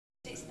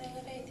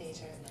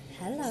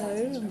Hello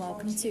and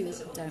welcome to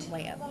Don't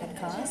Wait Up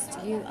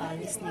podcast. You are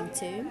listening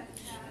to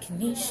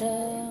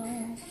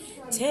Kanisha,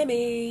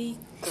 Tammy,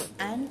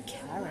 and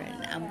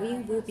Karen, and we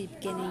will be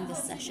beginning the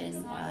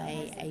session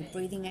by a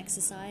breathing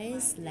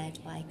exercise led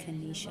by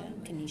Kanisha.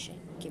 Kanisha,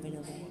 give it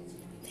away.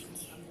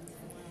 Thank you.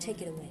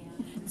 Take it away.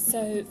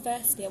 So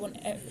firstly, I want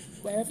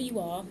wherever you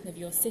are, whether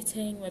you're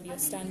sitting, whether you're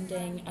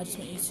standing, I just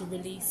want you to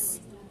release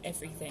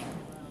everything.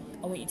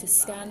 I want you to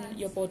scan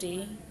your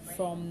body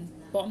from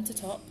bottom to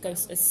top, go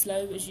as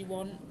slow as you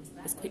want,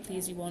 as quickly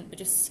as you want, but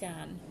just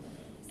scan.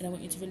 And I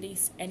want you to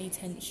release any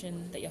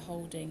tension that you're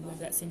holding, whether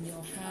that's in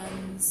your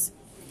hands,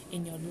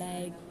 in your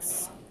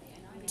legs,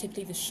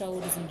 typically the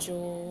shoulders and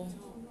jaw.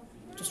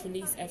 Just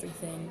release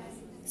everything.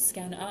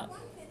 Scan up,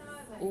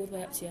 all the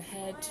way up to your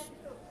head.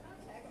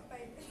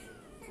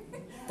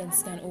 Then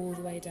scan all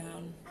the way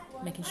down,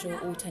 making sure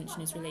all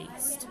tension is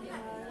released.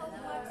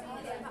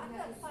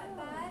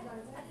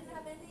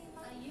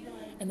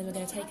 And then we're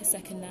going to take a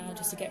second now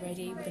just to get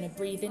ready. We're going to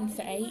breathe in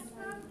for 8,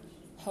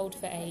 hold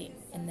for 8,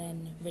 and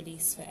then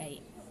release for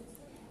 8.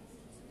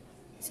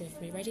 So if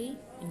we're ready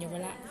and you're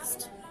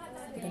relaxed,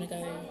 we're going to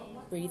go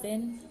breathe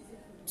in,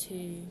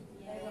 2,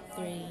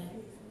 3,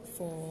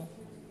 4,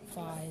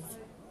 5,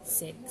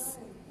 6,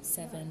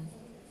 7,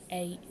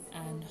 8,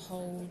 and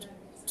hold,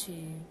 2,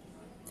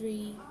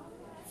 3,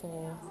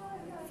 4,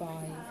 5,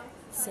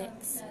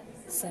 6,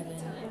 7,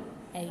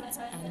 8,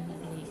 and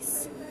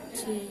release.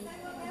 2,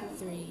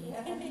 3,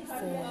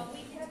 4,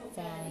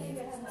 5,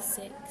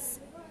 6,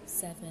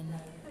 7,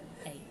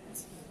 8.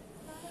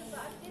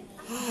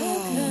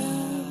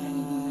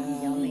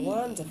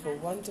 Wonderful,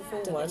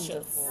 wonderful,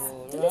 Delicious.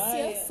 wonderful.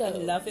 Delicious. Right? I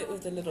love it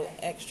with the little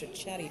extra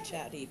chat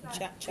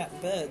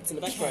birds in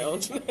the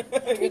background.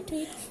 Tweet,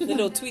 tweet.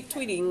 Little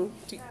tweeting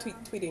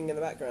in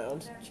the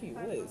background. Gee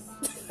whiz.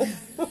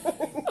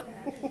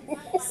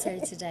 So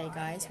today,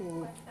 guys,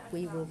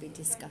 we will be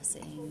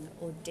discussing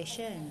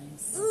auditions.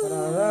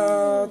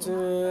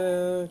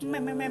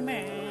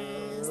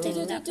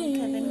 Standing up from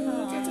Kevin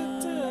Hart.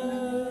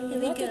 Here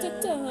we go.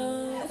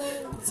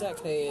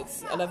 Exactly.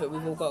 I love it.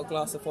 We've all got a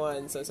glass of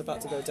wine, so it's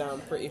about to go down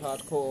pretty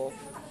hardcore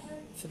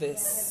for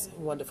this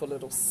wonderful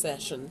little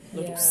session,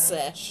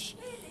 sesh.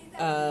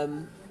 What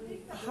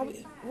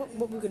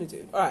we're going to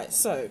do? All right,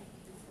 so.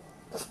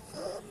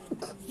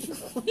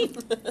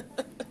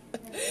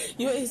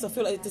 You know what it is? I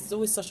feel like there's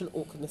always such an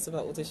awkwardness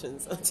about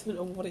auditions. I don't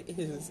know what it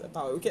is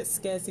about it. We get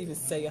scared to even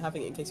say you're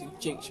having it in case you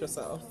jinx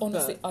yourself.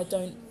 Honestly, I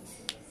don't.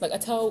 I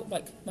tell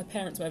my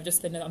parents when I've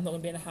just said no, I'm not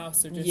going to be in the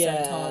house or just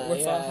saying time, or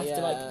if I have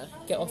to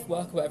get off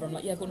work or whatever, I'm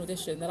like, yeah, I've got an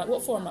audition. They're like,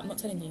 what for? I'm like, I'm not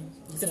telling you.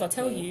 Because if I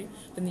tell you,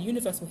 then the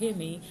universe will hear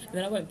me, and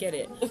then I won't get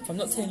it. So I'm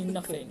not telling you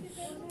nothing.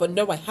 But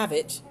no, I have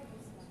it.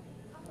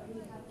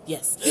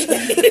 Yes.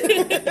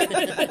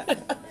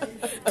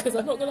 Because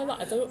I'm not going to lie,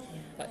 I don't.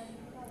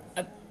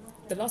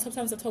 The last couple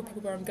times I told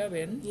people where I'm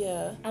going,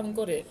 I haven't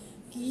got it.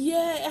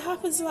 Yeah, it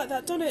happens like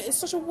that, doesn't it? It's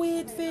such a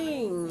weird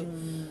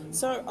thing.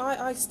 So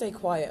I stay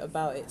quiet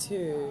about it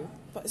too.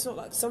 But it's not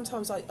like,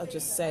 sometimes I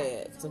just say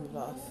it because I'm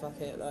like, oh,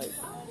 fuck it,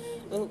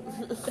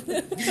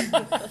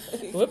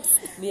 Whoops.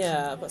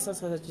 Yeah, but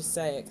sometimes I just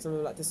say it because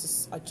I'm like,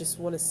 I just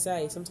want to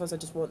say. Sometimes I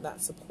just want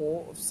that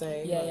support of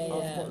saying,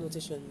 I've got an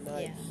audition.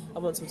 I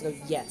want someone to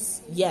go,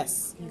 yes, You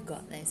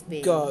got this,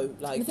 baby. go.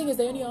 And the thing is,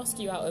 they only ask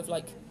you out of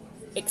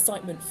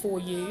excitement for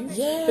you.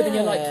 Yeah. But then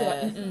you're like,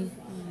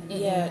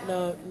 yeah,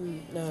 no.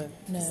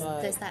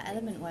 There's that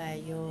element where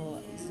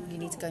you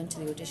need to go into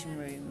the audition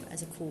room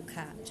as a cool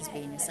cat, just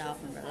being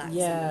yourself and relaxing.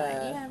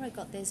 Yeah. I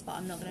got this, but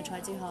I'm not going to try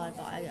too hard.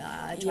 But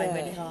I tried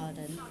really hard.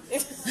 And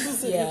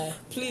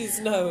Please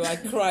no, I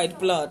cried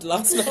blood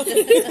last night.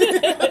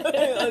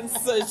 I'm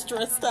so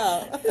stressed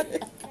out.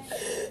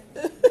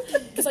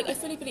 Because I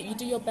fully believe you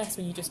do your best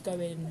when you just go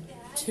in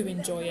to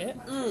enjoy it.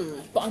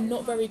 But I'm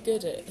not very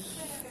good at.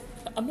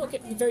 I'm not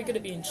very good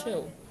at being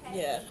chill.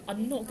 Yeah.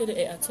 I'm not good at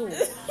it at all.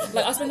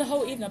 I spend the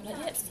whole evening, I'm like,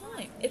 yeah,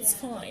 it's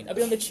fine. I'll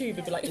be on the tube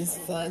and be like, it's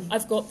fun.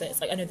 I've got this.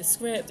 I know the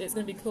script, it's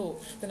going to be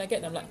cool. Then I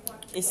get there, I'm like,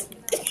 it's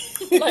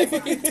like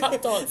fucking tap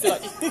dance.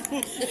 Like,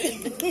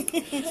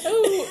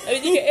 oh. And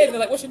then you get in, they're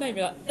like, what's your name?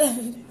 You're like,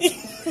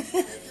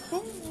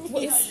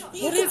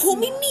 you can call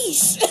me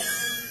Niche.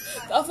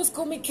 The others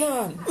call me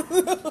Karen.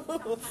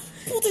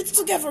 Put it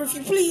together if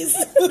you please.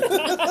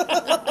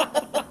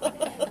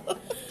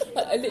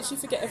 I literally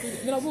forget everything.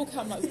 And then I walk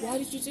out and I'm like, why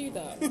did you do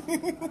that?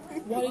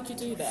 Why did you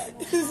do that?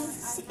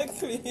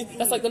 Exactly.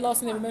 That's the last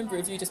thing they remember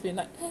is you just being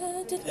like,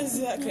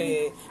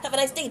 exactly. Have a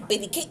nice day,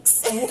 baby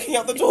cakes. I'm walking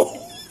out the door.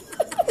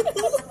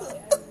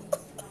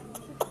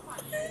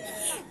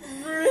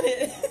 Ruin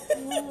it.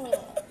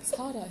 It's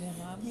hard out here,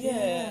 man.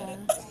 Yeah.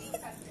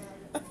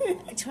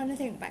 I'm trying to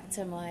think back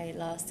to my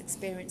last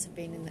experience of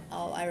being in the...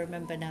 Oh, I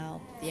remember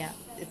now. Yeah,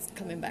 it's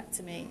coming back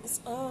to me.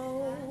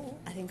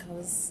 I think I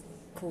was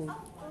called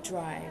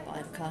Dry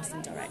by the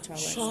casting director.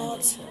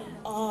 Shut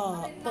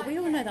up. But we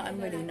all know that I'm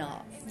really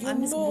not.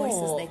 I'm as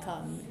moist as they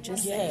come.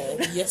 Just saying.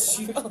 Yes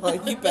you are.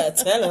 You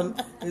better tell them.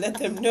 Let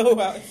them know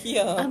out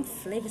here. I'm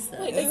flavoursome.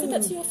 Wait, they said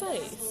that to your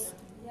face?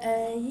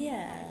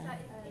 Yeah.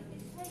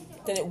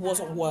 then it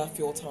wasn't worth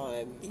your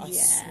time. I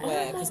Yeah.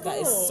 swear, because that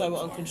is so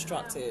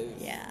unconstructive.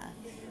 Yeah.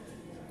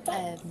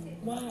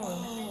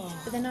 Wow.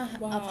 But then I've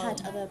Wow.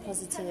 had other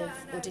positive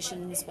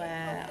auditions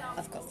where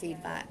I've got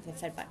feedback, they've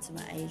fed back to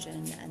my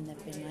agent and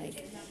they've been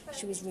like,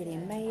 she was really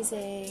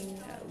amazing,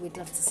 we'd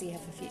love to see her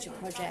for future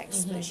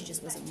projects, but she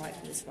just wasn't right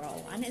for this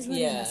role. And it's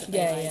really nice that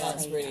they like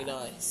That's say really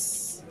that.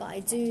 nice. But I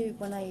do,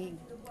 when I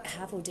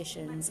have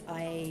auditions,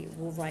 I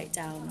will write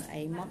down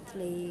a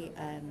monthly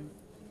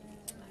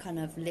kind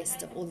of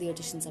list of all the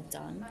auditions I've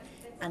done,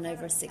 and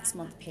over a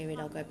 6-month period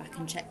I'll go back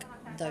and check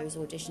those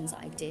auditions that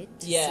I did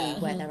to see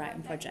where they're at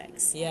in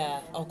projects. Yeah.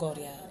 Oh God,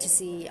 yeah. To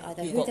see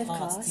either Who who got they've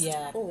cast, cast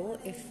yeah. or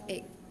if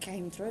it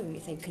came through,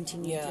 if they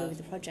continued through with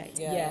the project.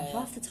 Yeah.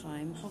 Half the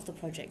time, half the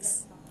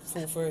projects,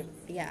 Fall through.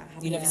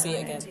 haven't You never see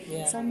it happened. again.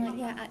 Yeah. So I'm like,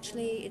 yeah,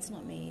 actually, it's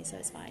not me, so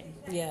it's fine.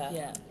 Yeah.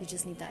 Yeah. You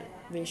just need that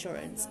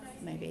reassurance,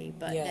 maybe.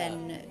 But Yeah.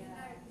 then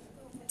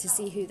to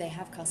see who they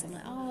have cast, I'm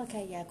like, oh,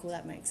 okay, yeah, cool,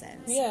 that makes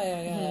sense.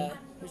 Yeah.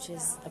 Which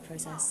is a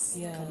process.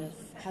 Yeah. Kind of.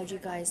 How do you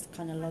guys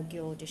kind of log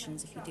your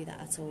auditions, if you do that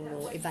at all,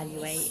 or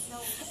evaluate?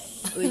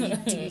 Or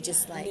do you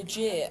just like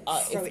Legit.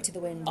 throw it to the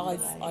wind?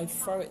 I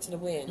throw it to the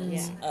wind.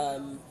 Yeah.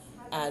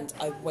 And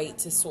I wait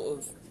to sort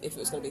of, if it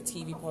was going to be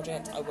a TV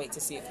project, I wait to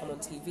see it come on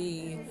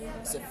TV. If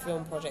it's a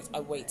film project,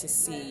 I wait to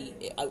see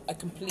it. I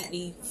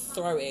completely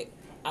throw it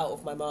out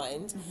of my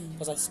mind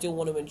because I still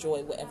want to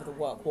enjoy whatever the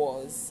work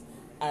was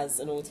as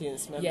an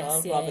audience member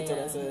rather than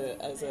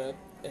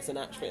as an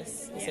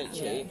actress,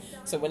 essentially.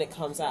 So when it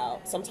comes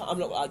out, sometimes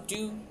I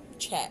do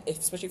check,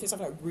 especially if it's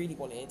something I really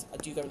wanted, I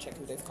do go and check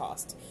who they've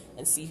cast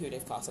and see who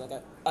they've cast, and I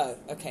go, oh,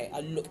 okay,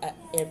 I look at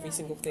every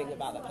single thing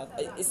about that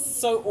person. It's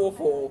so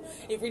awful.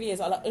 It really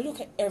is. I look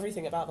at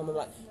everything about them. I'm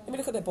like, let me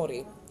look at their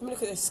body, let me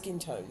look at their skin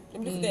tone,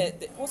 let me look at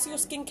their what's your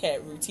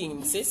skincare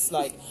routine, sis?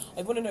 Like,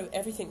 I want to know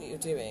everything that you're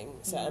doing.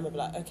 So I'm gonna be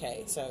like,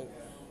 okay, so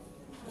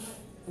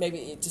maybe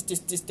it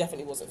just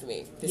definitely wasn't for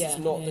me. This is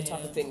not the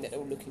type of thing that they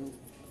were looking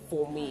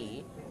for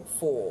me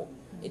for.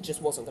 It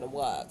just wasn't going to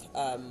work.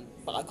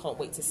 But I can't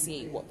wait to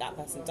see what that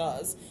person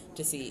does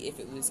to see if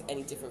it was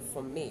any different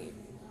from me.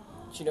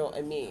 Do you know what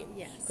I mean?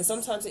 Yes. Because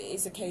sometimes it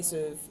is a case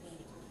of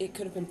it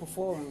could have been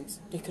performed,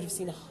 they could have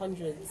seen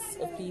hundreds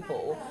of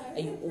people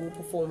and you all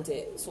performed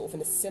it sort of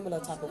in a similar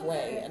type of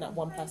way, and that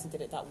one person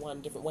did it that one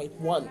different way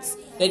once.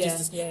 They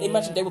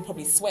imagine they were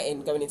probably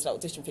sweating going into that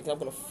audition thinking, I'm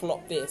going to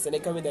flop this, and they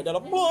go in there, they're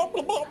like, blah,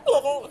 blah, blah,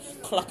 blah,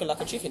 clucking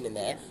like a chicken in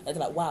there, and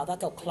they're like, wow,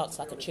 that girl clucks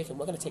like a chicken,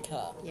 we're going to take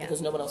her,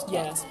 because no one else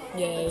clucks.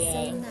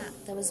 Saying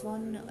that, there was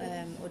one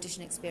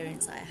audition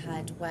experience that I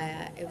had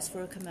where it was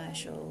for a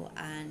commercial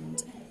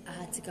and I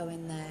had to go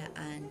in there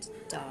and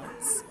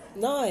dance.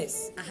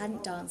 Nice. I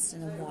hadn't danced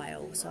in a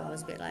while, so I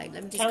was a bit like,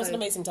 let me just Karen's go. an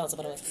amazing dancer,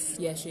 by the way.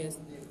 Yeah, she is.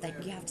 Like,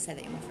 you have to say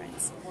that you're my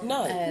friends.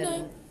 No,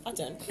 I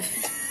don't.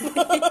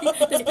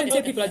 There's plenty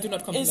of people I do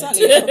not compliment.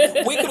 Exactly.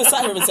 We could have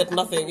sat here and said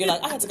nothing. You're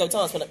like, I had to go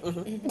dance. We're like,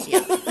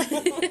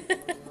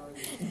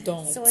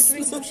 Don't. So I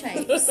threw some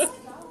shapes,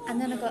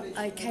 and then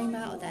I came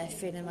out of there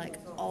feeling like,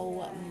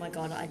 oh my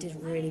god, I did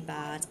really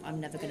bad. I'm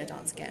never going to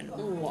dance again.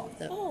 What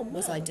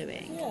was I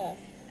doing? Yeah.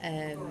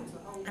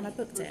 And I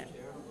booked it.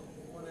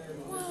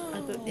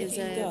 It was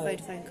a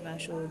Vodafone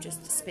commercial,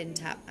 just a spin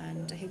tap,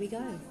 and here we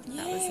go.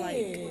 That was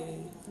like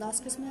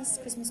last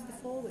Christmas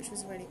before, which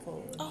was really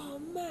cool. Oh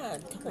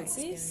man, come on,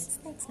 sis.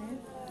 Thanks, man.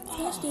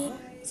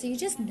 So you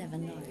just never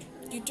know.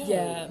 You don't.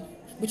 Yeah,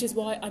 which is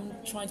why I'm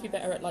trying to be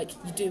better at, like,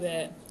 you do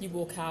it, you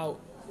walk out,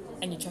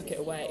 and you chuck it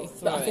away.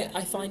 But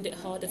I find it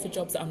harder for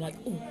jobs that I'm like,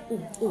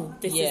 ooh,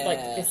 this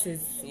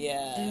is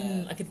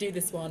I could do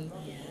this one.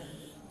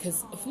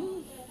 Because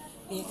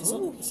Yeah,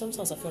 because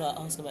sometimes I feel like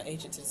asking my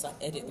agent to just like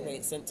edit the way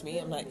it's sent to me.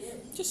 I'm like,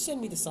 just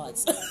send me the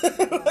sides.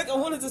 Like, I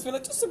wanted to just be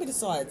like, just send me the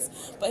sides.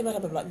 But in my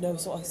head I'm like, no,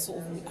 so I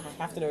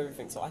have to know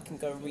everything so I can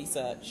go and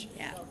research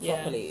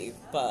properly.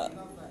 But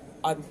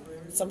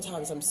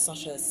sometimes I'm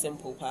such a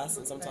simple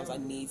person. Sometimes I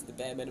need the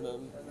bare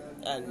minimum,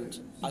 and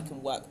I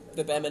can work.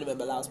 The bare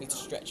minimum allows me to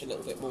stretch a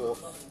little bit more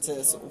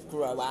to sort of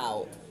grow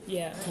out.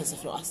 Yeah. Because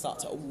if not, I start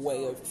to way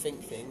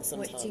overthink things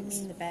sometimes. What do you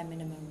mean the bare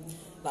minimum?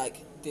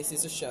 Like, this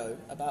is a show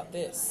about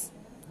this.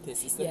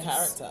 This is the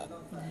character.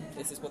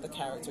 This is what the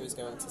character is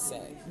going to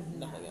say.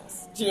 Nothing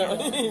else. Do you know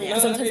what I mean? Yeah.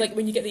 Sometimes, like,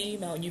 when you get the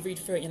email and you read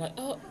through it, you're like,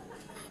 oh.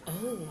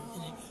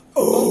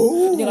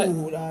 Oh, and you're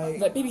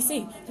like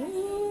BBC.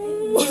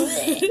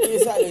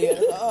 Exactly.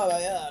 Oh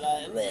my god.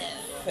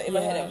 But in my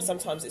head,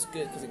 sometimes it's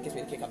good because it gives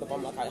me a kick up the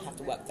bum. Like, I have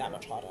to work that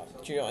much harder.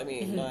 Do you know what I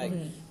mean? Like,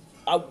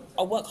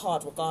 I work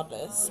hard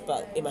regardless,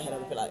 but in my head, I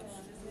would be like,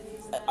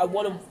 I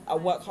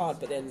work hard,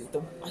 but then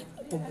the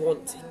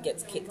want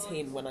gets kicked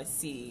in when I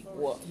see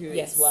who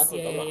it's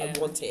working on. Like,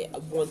 I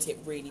want it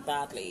really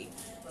badly,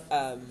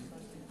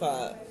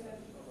 but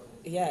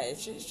yeah,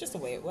 it's just the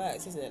way it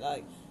works, isn't it?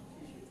 Like,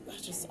 I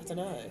don't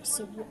know.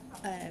 So,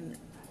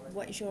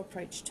 what is your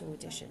approach to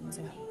auditions,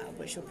 or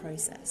what's your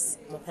process?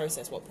 My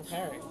process,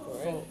 preparing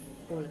for it?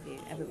 All of you,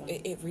 everyone.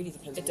 It really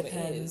depends. It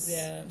depends. It is.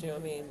 Yeah. Do you know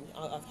what I mean?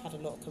 I've had a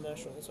lot of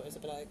commercials where it's a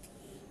bit like,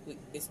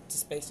 it's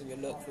just based on your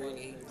look,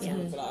 really. So Yeah.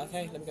 you'll be like,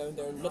 okay, let me go in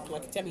there and look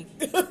like a Demi.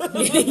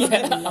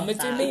 Yeah, I'm gonna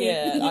do me.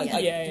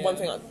 Yeah, one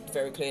thing I'm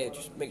very clear,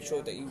 just make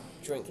sure that you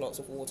drink lots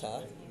of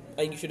water.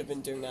 And you should have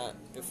been doing that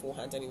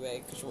beforehand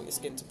anyway, because you want your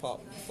skin to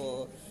pop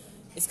before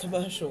it's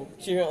commercial.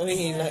 Do you know what I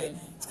mean? Like,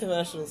 it's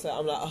commercial, so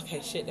I'm like,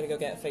 okay, shit, let me go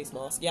get a face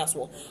mask. Yeah, I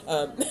swore.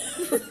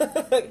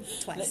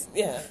 Twice.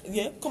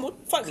 Yeah, come on,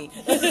 fight me.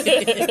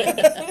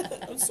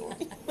 I'm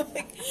sorry.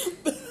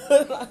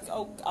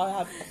 I'll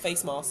have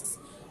face masks.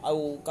 I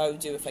will go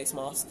do a face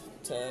mask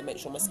to make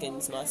sure my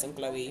skin's nice and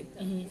glowy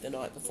the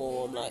night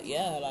before. I'm like,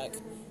 yeah, like,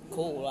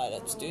 cool, like,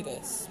 let's do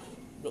this.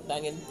 Look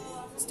banging.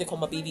 Stick on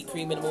my BB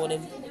cream in the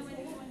morning.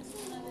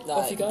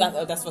 Off you go.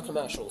 That's for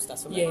commercials.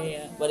 That's for me.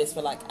 Yeah. When it's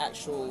for like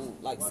actual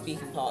like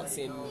speaking parts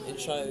in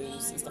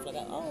shows and stuff like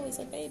that. Oh, it's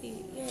a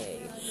baby!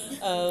 Yay!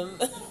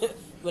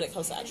 When it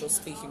comes to actual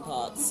speaking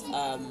parts,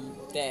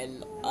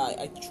 then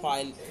I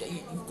try.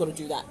 You've got to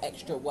do that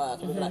extra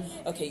work. And like,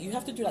 okay, you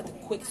have to do like the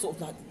quick sort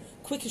of like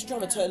quickest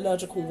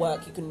dramaturgical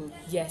work you can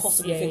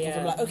possibly think of.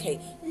 I'm like, okay,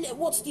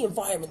 what's the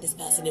environment this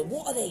person in?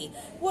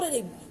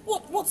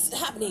 What's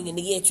happening in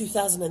the year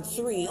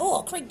 2003?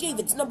 Oh, Craig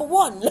David's number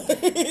 1. Do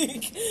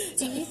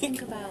you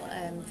think about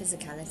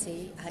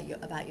physicality,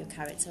 about your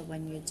character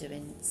when you're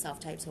doing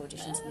self-tapes or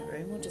auditions in the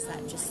room, or does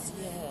that just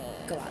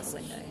go out the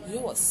window? You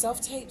know what?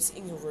 Self-tapes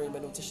in your room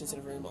and auditions in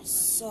a room are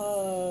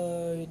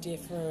so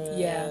different.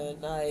 Yeah.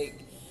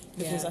 Like,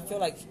 because I feel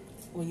like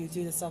when you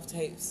do the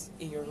self-tapes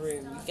in your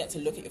room, you get to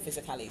look at your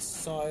physicality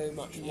so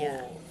much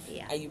more.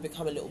 Yeah. And you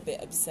become a little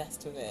bit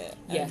obsessed with it.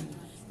 Yeah.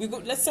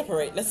 Let's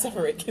separate,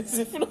 because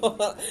if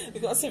not,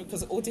 we've got to separate,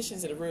 because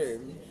auditions in a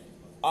room,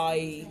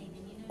 I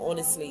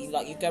honestly,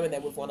 like, you go in there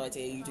with one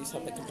idea, you do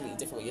something completely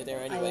different when you're there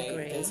anyway. I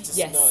agree. There's just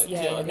Yes, no, do you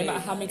know what I no mean? matter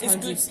how many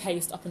times you've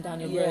paced up and down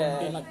your room,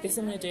 being like, this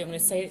I'm going to do, I'm going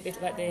to say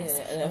it like this,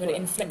 I'm going to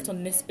inflect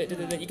on this bit,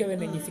 you go in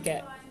there and you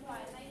forget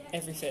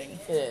everything.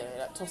 Yeah,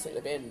 like, toss it in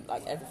the bin,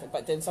 like everything.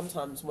 But then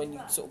sometimes when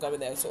you sort of go in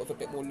there sort of a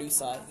bit more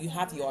looser, you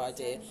have your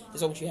idea,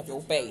 as long as you have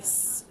your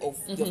base of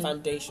your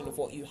foundation of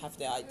what you have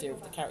the idea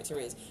of the character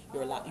is,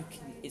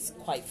 it's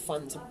quite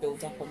fun to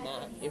build up on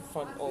that in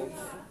front of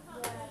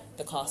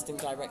the casting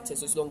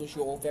directors, as long as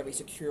you're very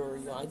secure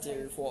in your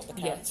idea of what the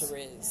character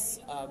is,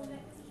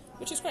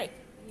 which is great.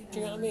 Do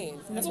you know what I mean?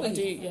 And that's what I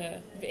do, yeah.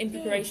 In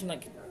preparation,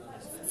 like,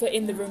 for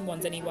in the room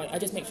ones anyway, I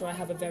just make sure I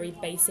have a very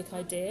basic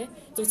idea.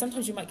 So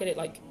sometimes you might get it,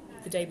 like,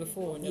 the day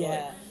before, and you're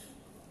like,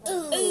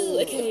 oh,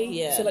 okay.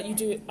 Yeah. So, like, I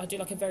do,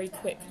 like, a very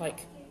quick,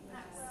 like,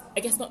 I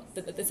guess not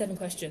the 7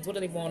 questions. What do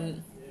they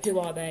want? Who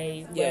are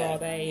they? Where are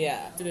they?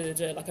 Yeah.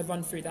 Like, I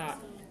run through that,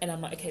 and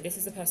I'm like, okay, this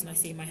is the person I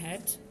see in my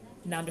head.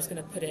 Now I'm just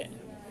going to put it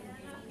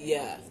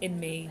in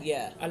me.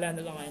 Yeah. I learn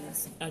the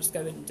lines. I just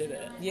go in and do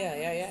it.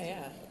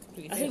 Yeah.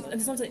 I think, and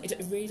sometimes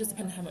it really does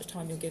depend on how much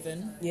time you're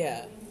given.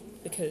 Yeah.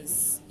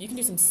 Because you can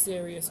do some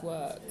serious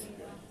work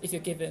if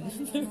you're given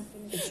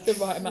the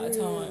right amount of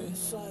time.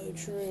 So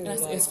true. And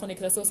it's funny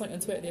because I saw something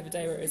on Twitter the other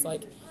day where it was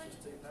like,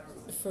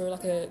 for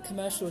like a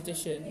commercial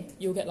audition,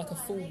 you'll get like a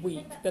full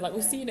week. They're like,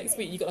 we'll see you next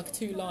week. You got like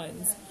 2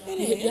 lines.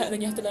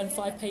 Then you have to learn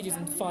 5 pages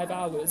in 5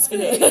 hours.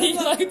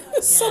 Like,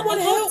 someone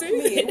help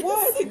me! This.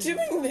 Why are they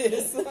doing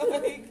this?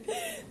 Like,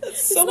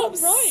 that's so not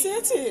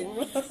upsetting.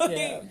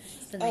 Yeah.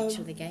 It's the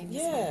nature of the game.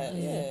 Isn't it?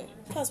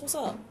 Yeah. Kaz, what's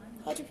up?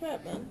 How do you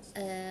prep,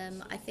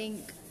 man? I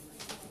think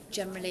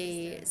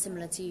generally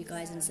similar to you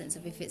guys in the sense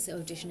of if it's an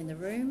audition in the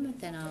room,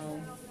 then I'll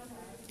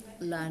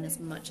learn as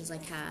much as I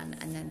can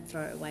and then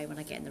throw it away when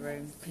I get in the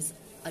room, because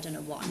I don't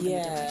know what I'm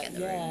going to do when I get in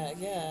the room.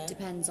 Yeah.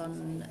 Depends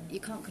on, you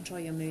can't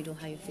control your mood or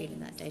how you're feeling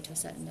that day to a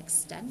certain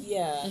extent.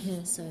 Yeah.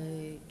 So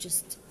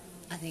just,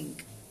 I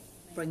think,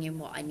 bring in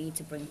what I need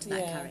to bring to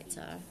that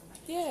character.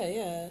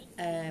 Yeah.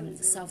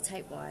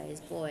 Self-tape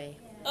wise, boy.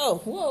 Oh,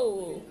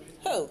 Whoa.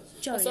 oh.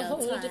 Jolly That's a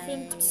whole old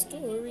different time.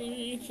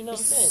 story. You know what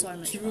I'm It's saying? so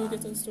much True fun.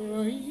 different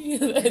story.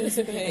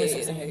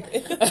 Hey.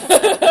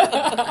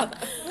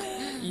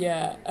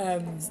 Yeah.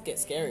 It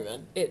gets scary,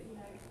 man. It.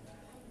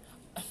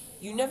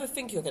 You never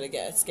think you're going to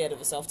get scared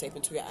of a self-tape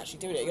until you're actually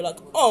doing it. You're like,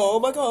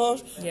 oh my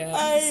gosh, Yeah.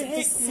 I The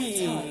hate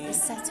me.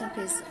 setup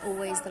is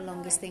always the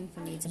longest thing for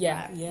me to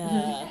Yeah. prep.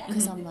 Yeah.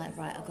 Because I'm like,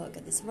 right, I've got to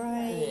get this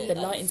right. The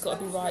lighting's got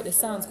to be right. The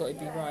sound's got to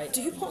be right.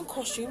 Do you put on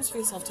costumes for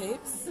your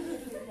self-tapes?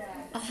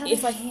 I have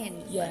If a I-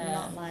 hint, but yeah.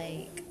 not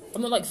like...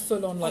 I'm not like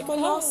full on like. my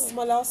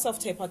last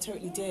self-tape I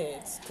totally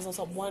did, because I was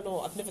like, why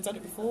not? I've never done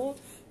it before.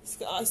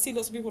 I see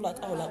lots of people like,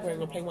 oh, like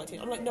wearing a plain white tee.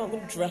 I'm like, no, I'm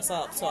going to dress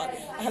up. So I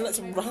had like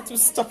some random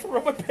stuff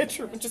around my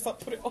bedroom and just like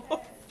put it on.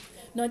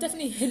 No, I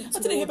definitely hint. I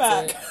didn't hear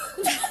towards back.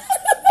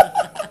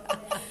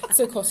 it.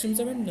 So costumes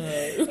are a no.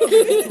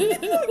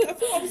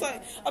 I was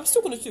like, I'm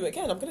still going to do it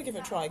again. I'm going to give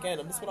it a try again.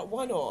 I'm just like,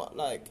 why not?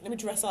 Like, let me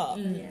dress up.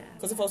 Yeah.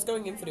 Because if I was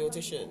going in for the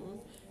audition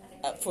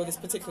for this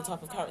particular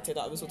type of character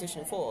that I was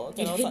auditioning for,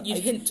 then I was You'd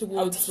like, hint I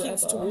would towards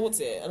hint whatever. towards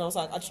it, and I was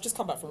like, I'd just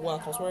come back from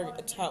work. I was wearing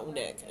a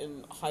turtleneck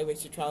and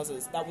high-waisted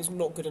trousers. That was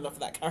not good enough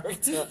for that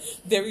character.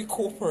 Very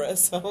corporate.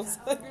 So I was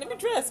like, let me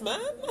dress, man.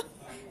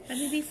 Let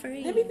me be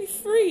free. Let me be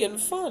free and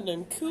fun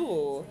and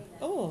cool.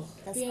 Oh,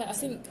 But yeah, I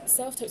think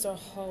self-tapes are a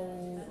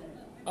whole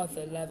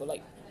other level.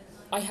 Like,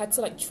 I had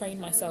to like train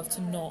myself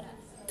to not,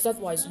 because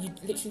otherwise you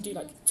literally do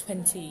like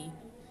 20,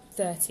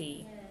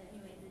 30,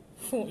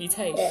 40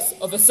 takes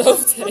of a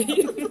self-tape.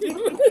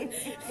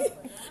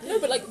 No,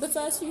 but like the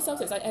first few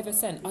self-tapes I ever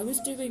sent, I was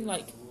doing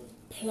like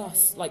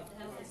plus, like,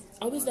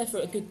 I was there for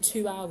a good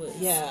 2 hours.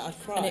 Yeah, I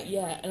cried.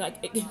 And like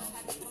it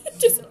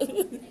just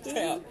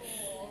Yeah.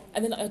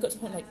 and then I got to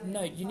the point like,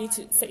 no, you need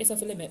to set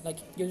yourself a limit. Like,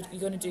 you're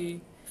going to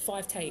do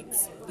 5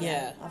 takes.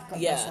 Yeah, I've got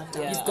yeah, myself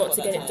down. yeah. You've I've got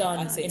to get that it done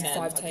I say in 10.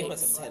 5 I give takes.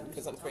 myself 10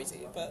 because I'm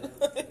crazy,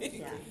 but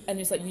Yeah. And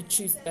it's like you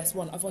choose the best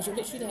one. Otherwise, you're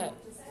literally there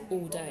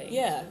all day.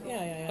 yeah.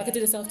 Like, I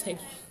did a self-tape.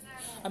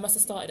 I must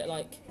have started at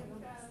like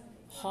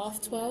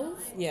 12:30.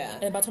 Yeah.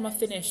 And then by the time I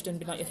finished and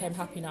been like, okay, I'm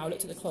happy now, I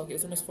looked at the clock, it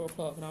was almost 4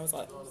 o'clock, and I was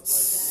like,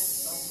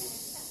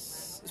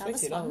 It's That way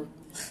was too fun. long.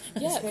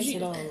 yeah, It's way too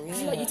long,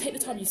 you like, you take the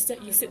time, you sit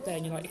there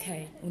and you're like,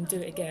 okay, I'm going to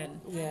do it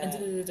again. Yeah. And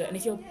da-da-da-da. And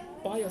if you're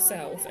by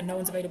yourself and no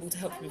one's available to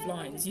help you with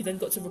lines, you then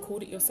got to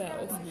record it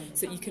yourself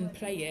so that you can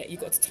play it. You've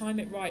got to time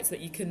it right so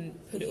that you can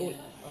put it all.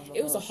 Oh my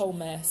It was a gosh. whole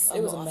mess.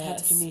 It was a I've had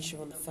mess. Kanisha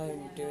on the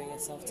phone doing a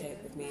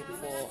self-tape with me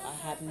before. I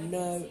had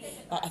no...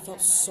 Like, I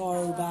felt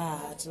so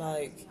bad.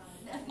 Like,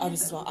 I was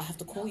just like, I have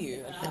to call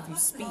you and have you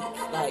speak.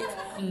 Like,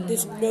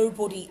 there's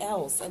nobody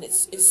else. And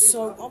it's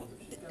so...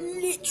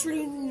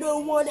 literally no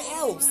one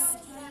else.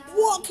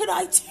 What could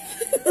I do?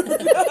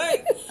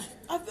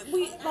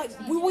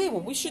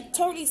 We should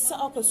totally set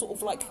up a sort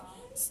of like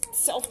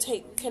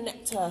self-tape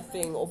connector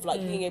thing of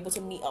like being able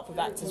to meet up with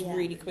actors Yeah.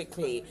 really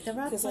quickly. There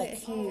are 'Cause, quite like,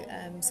 a few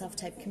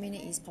self-tape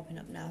communities popping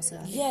up now, so I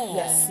think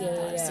Yes,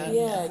 I've seen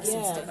yeah.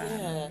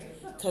 Instagram.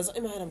 Because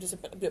in my head, I'm just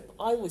I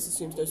always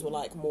assumed those were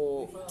like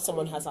more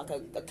someone has like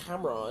a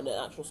camera and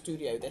an actual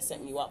studio they're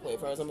setting you up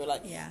with. Whereas I'm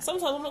like, Yeah.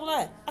 sometimes I'm not gonna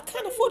lie, I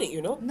can't afford it,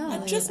 you know. No, I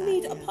no, just no,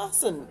 need yeah. a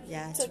person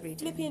Yeah, to to read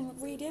flip in.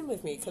 read in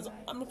with me. Because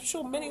I'm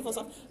sure many of us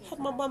have had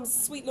my mum's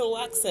sweet little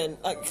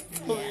accent like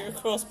coming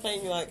across,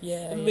 playing like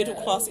Yeah, a middle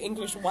class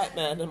English white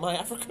man, and my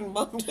African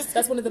mum just.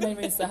 That's one of the main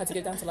reasons I had to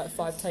get down to like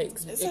 5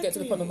 takes. It get to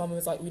the point where Mum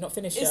was like, "We're not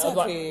finished yet."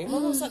 Exactly. I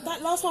Mum was like,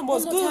 that last one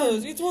was One more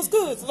good. time. It was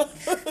good.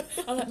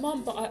 I'm like,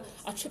 "Mum, but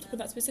I tripped up on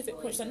that specific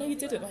point." She's like, "No, you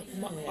didn't." Like,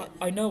 Mum,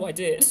 I know I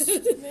did.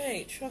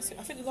 Mate, trust me.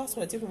 I think the last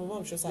one I did with my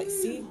mum, she was like,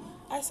 see,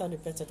 I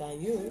sounded better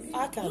than you.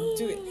 I can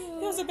do it. I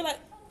was a bit like,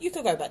 you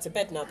can go back to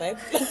bed now, babe.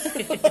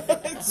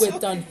 We're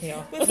done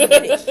here. We're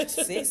finished,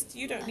 sis.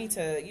 You don't need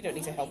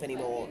to help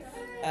anymore.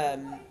 But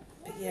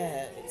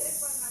yeah,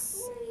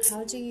 it's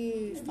How do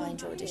you find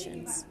your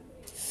auditions?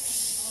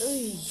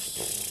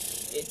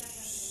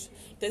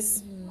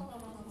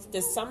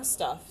 there's some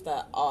stuff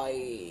that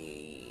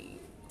I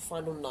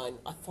find online.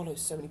 I follow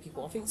so many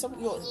people. I think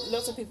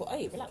lots of people.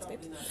 Hey, relax,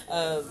 babes.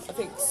 I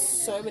think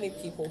so many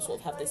people sort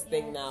of have this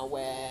thing now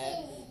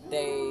where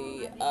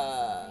they.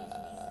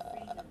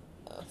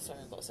 Sorry,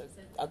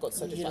 I got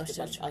so You distracted.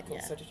 lost your I track, got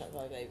yeah. so distracted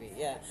by my baby.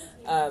 Yeah,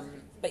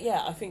 but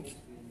yeah, I think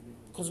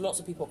because lots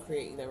of people are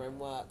creating their own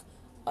work,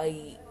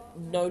 I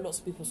know lots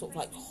of people sort of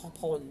like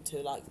hop on to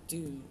like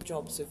do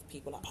jobs with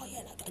people like, oh yeah,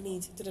 like I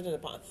need da-da-da-da.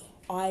 But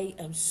I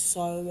am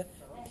so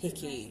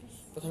picky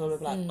because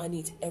I'm like, I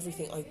need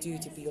everything I do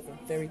to be of a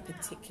very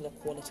particular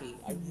quality.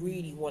 I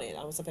really want it.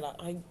 I was something like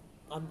I'm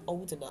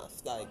old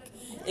enough. Like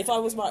if I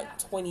was like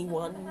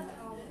 21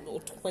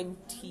 or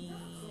 20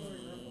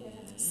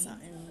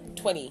 Something.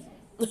 20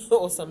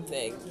 or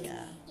something.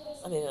 Yeah.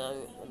 I mean,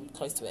 I'm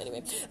close to it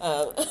anyway.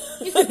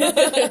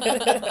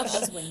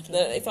 She's winking.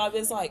 No, if I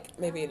was like,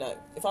 maybe no,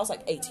 if I was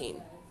like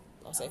 18,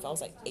 I'll say if I was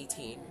like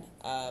 18,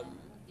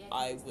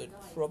 I would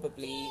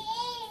probably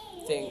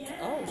think,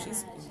 oh,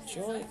 she's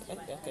enjoying,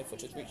 okay, for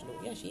just regional,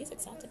 yeah, she is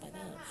excited by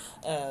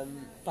that.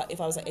 But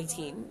if I was like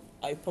 18,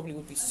 I probably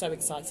would be so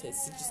excited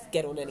to just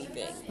get on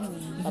anything.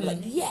 I'm like,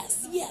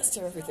 yes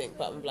to everything.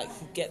 But I'm like,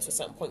 you get to a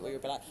certain point where you're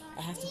like,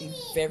 I have to be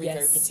very,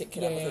 very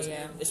particular because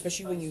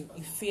especially when you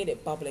feel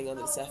it bubbling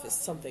under the surface,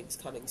 something's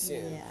coming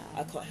soon. Yeah.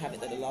 I can't have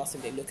it that the last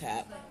thing they look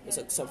at was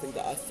like something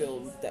that I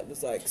filmed that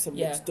was like some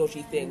Yeah.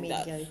 dodgy thing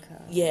Mediocre.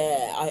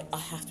 I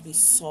have to be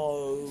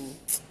so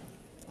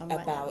I'm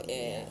right about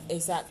there, it.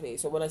 Exactly.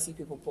 So when I see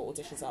people put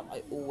auditions up,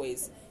 I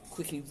always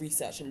quickly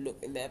research and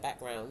look in their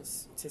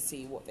backgrounds to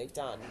see what they've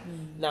done.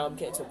 Now I'm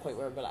getting to a point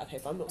where I'm like, okay,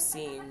 if I'm not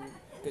seeing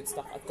good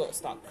stuff, I've got to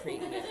start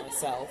creating it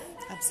myself.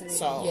 Absolutely.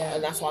 So Yeah.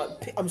 and that's why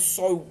I'm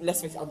so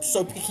I'm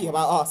so picky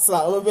about us.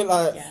 Like I'm a bit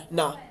like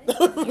nah,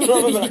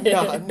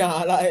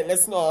 nah. Like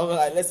let's not. I'm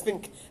like let's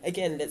think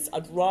again.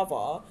 I'd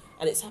rather,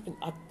 and it's happened.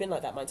 I've been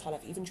like that my entire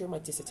life. Even during my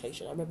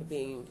dissertation, I remember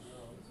being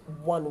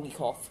 1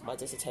 week off my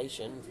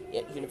dissertation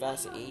at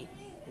university.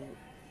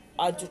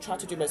 I try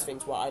to do those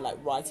things where I like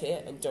write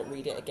it and don't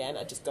read it again.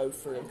 I just go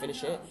through and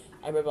finish it.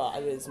 I remember I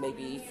was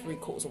maybe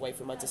 3/4 away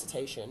from my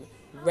dissertation,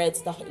 read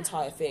the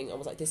entire thing, and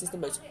was like, this is the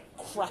most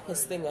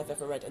crappiest thing I've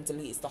ever read, and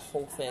deleted the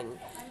whole thing.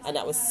 And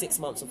that was 6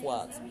 months of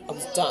work. I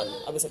was done.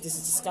 I was like, this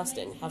is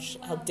disgusting.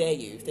 How dare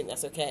you think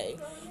that's okay?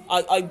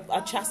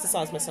 I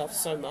chastise myself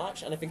so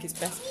much, and I think it's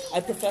best. I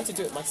prefer to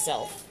do it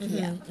myself.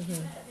 Yeah.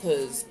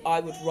 Because I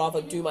would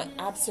rather do my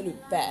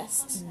absolute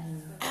best,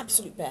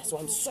 so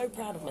I'm so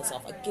proud of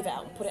myself. I give it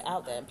out and put it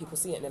out there, and people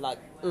see it, and they're like,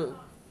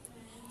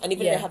 And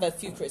even Yeah. if I have a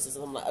few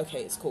criticisms, I'm like,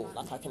 okay, it's cool,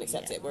 like I can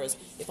accept it. Whereas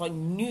if I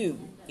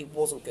knew it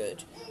wasn't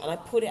good and I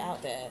put it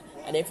out there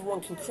and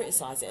everyone can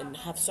criticise it and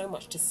have so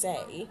much to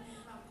say,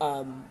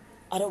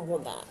 I don't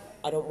want that.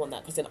 I don't want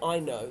that, because then I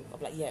know,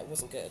 I'm like, yeah, it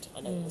wasn't good. I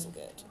know it wasn't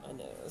good. I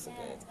know it wasn't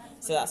good.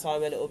 So that's why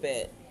I'm a little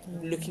bit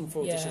looking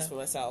for auditions for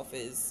myself.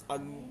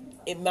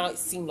 It might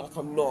seem like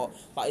I'm not,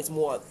 but it's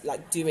more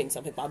like doing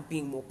something, but I'm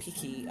being more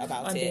picky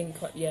about it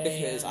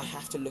because I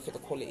have to look at the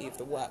quality of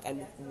the work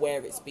and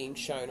where it's being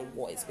shown and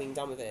what it's being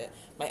done with it.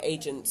 My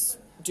agents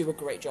do a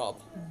great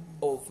job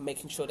of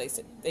making sure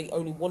they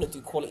only want to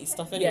do quality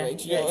stuff anyway.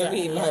 Do you know what I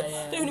mean?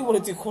 Like, they only want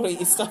to do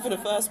quality stuff in the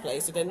first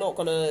place, so they're not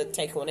going to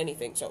take on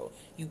anything. So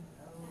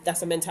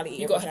that's a mentality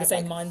you've got to have the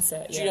same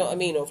mindset. Do you know what I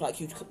mean? Of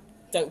like, you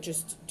don't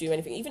just do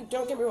anything. Even,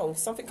 don't get me wrong,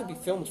 something can be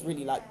filmed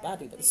really like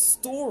badly, but the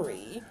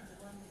story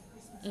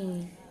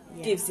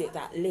gives it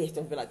that lift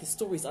and be like, the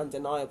story's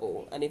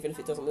undeniable, and even if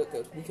it doesn't look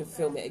good, we can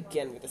film it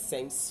again with the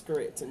same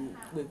script and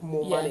with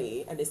more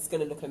money, and it's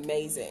going to look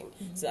amazing.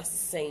 So that's the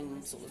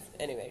same sort of.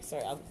 Anyway,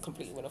 sorry, I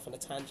completely went off on a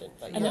tangent.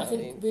 But and I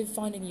think with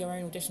finding your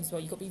own auditions as well,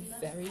 you've got to be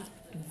very,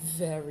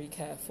 very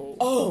careful.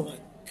 Oh my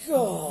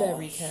god,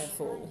 very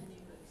careful.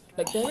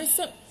 Like, there is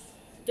some,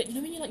 that,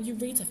 you know, when you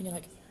read stuff and you're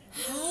like,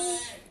 how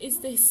is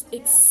this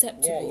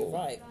acceptable? Yeah, you're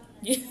right.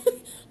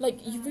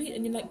 Like, you read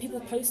and you're like, people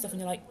post stuff and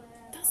you're like,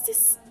 that's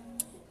this.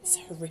 It's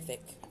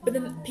horrific. But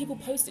then people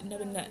post it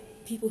knowing that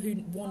people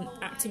who want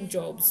acting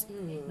jobs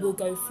will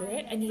go for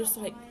it, and you're just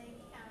like,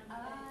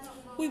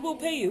 we will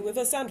pay you with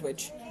a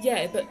sandwich.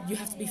 Yeah, but you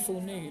have to be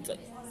full nude. Like,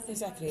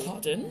 exactly.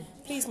 Pardon?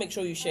 Please make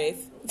sure you shave.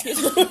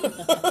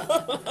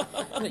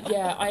 But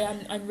yeah,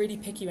 I'm really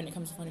picky when it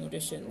comes to finding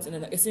auditions, and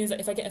then like, as soon as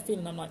if I get a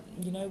feeling, I'm like,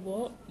 you know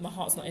what, my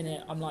heart's not in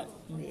it. I'm like,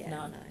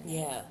 no.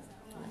 Yeah.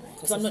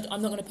 Because I'm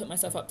not going to put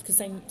myself up, because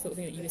same sort of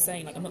thing that you were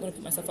saying, like, I'm not going to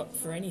put myself up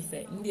for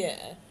anything.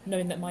 Yeah.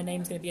 Knowing that my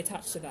name's going to be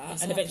attached to that,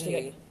 exactly. and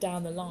eventually, like,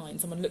 down the line,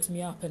 someone looks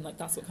me up and like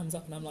that's what comes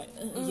up, and I'm like,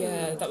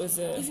 yeah, that was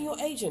a. Even your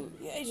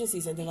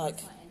agencies, and they're like,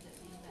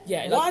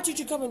 yeah, why like, did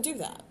you come and do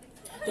that?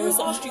 Who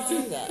asked you to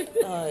do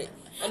that? Like,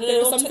 and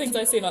there are some things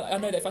I see, like, I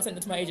know that if I send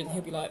it to my agent,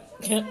 he'll be like,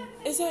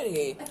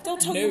 exactly. They'll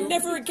tell you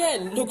never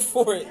again look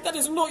for it. That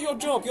is not your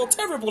job. You're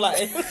terrible at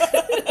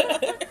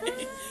it.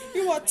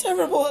 You are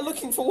terrible at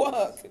looking for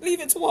work. Leave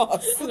it to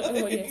us.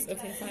 Oh yes,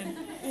 okay, fine.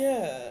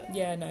 Yeah.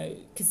 Yeah, no,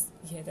 because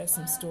there's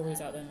some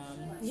stories out there,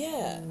 man.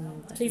 Yeah.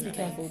 Please be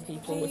careful,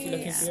 people, if you're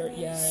looking for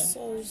your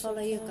So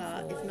follow your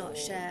gut. If not,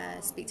 share.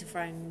 Speak to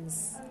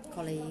friends,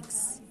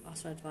 colleagues.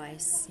 Ask for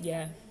advice.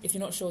 Yeah, if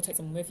you're not sure, take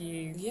someone with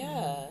you.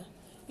 Yeah.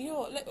 You know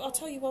what, I'll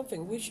tell you one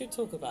thing, we should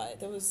talk about it.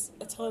 There was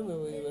a time where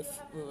we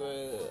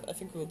were I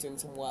think we were doing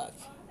some work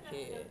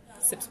here.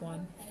 Sips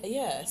wine.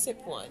 Yeah,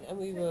 sip wine, and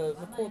we were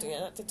recording it,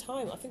 and at the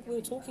time I think we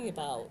were talking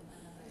about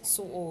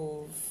sort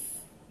of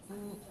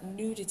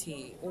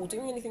nudity or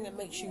doing anything that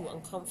makes you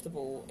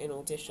uncomfortable in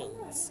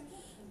auditions.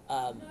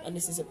 And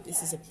this is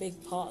a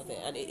big part of it,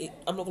 and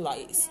I'm not gonna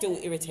lie, it still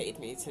irritated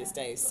me to this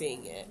day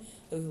seeing it.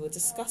 And we were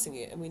discussing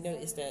it, and we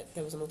noticed that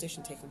there was an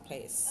audition taking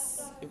place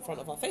in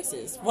front of our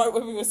faces right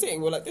when we were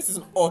sitting. We're like, this is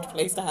an odd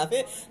place to have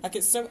it. Like,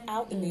 it's so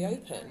out in the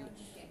open,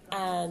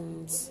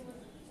 and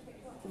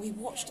we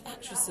watched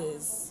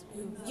actresses,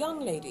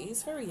 young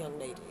ladies, very young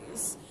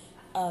ladies,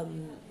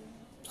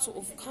 sort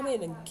of come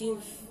in and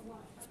give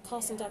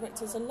casting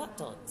directors a lap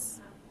dance.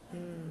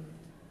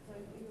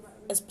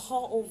 As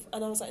part of,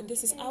 and I was like, and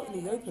this is out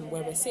in the open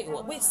where we're sitting.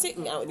 Well, we're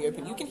sitting out in the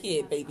open. You can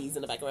hear babies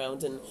in the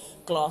background and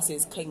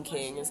glasses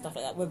clinking and stuff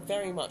like that. We're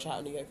very much out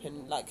in the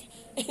open. Like,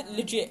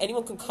 legit,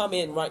 anyone can come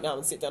in right now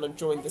and sit down and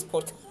join this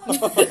podcast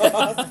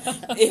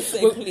if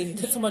they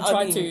please. Someone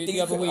tried to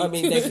the other week. I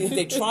mean,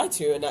 they tried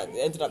to, and that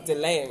ended up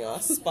delaying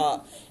us.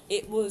 But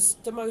it was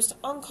the most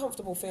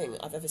uncomfortable thing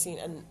I've ever seen.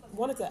 And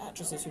one of the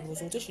actresses who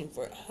was auditioning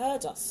for it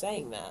heard us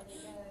saying that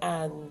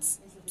and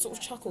sort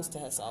of chuckles to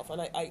herself.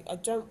 And I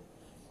don't.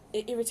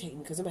 It irritated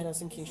me because in my head I was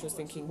thinking, she was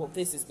thinking, well,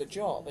 this is the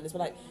job. And it's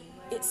like,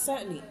 it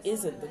certainly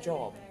isn't the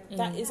job.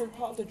 That isn't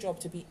part of the job,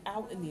 to be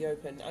out in the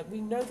open. We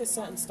know there's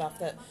certain stuff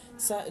that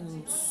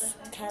certain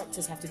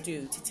characters have to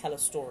do to tell a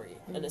story.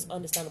 And it's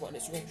understandable, and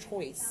it's your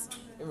choice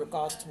in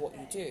regards to what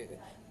you do.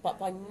 But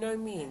by no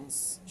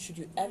means should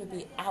you ever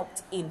be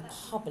out in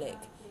public,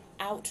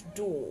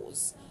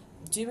 outdoors,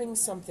 doing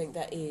something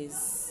that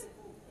is...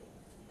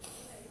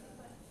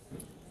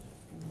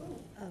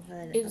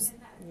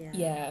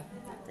 Yeah.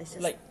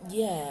 Like,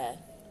 yeah.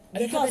 I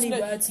don't have any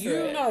words for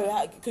it. You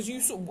know, because you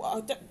sort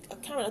of...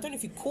 Karen, I don't know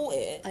if you caught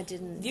it. I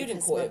didn't. You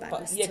didn't caught it,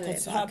 but yeah,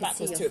 because her back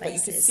was to it. But you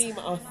could see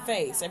our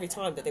face every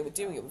time that they were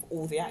doing it with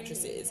all the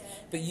actresses.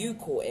 But you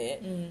caught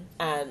it,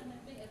 and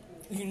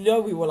you know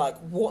we were like,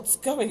 what's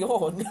going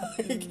on?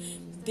 Like,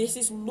 this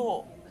is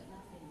not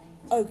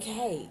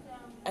okay,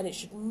 and it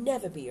should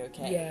never be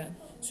okay. Yeah.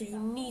 So you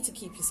need to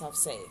keep yourself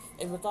safe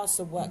in regards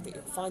to work that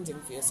you're finding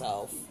for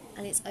yourself.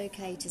 And it's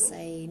okay to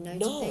say no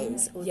to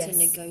things, or to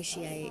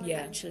negotiate.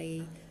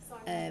 Actually,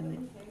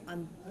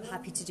 I'm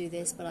happy to do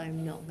this, but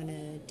I'm not going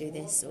to do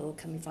this, or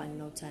can we find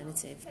an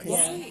alternative? Because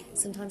Yeah.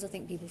 sometimes I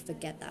think people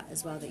forget that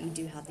as well, that you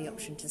do have the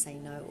option to say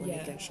no or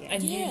negotiate.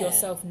 And you Yeah.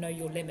 yourself know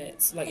your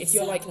limits. Like, if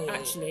you're like, Exactly.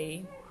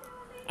 actually,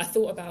 I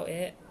thought about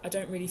it, I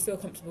don't really feel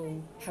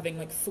comfortable having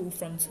like full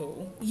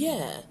frontal,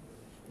 Yeah.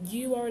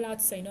 you are allowed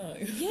to say no.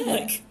 Yeah.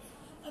 Like,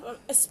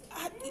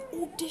 At the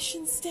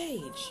audition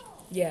stage,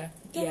 yeah.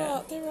 there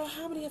are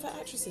how many other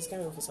actresses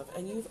going on for stuff,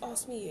 and you've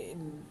asked me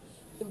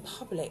in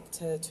public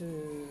to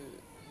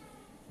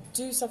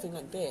do something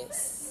like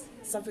this,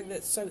 something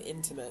that's so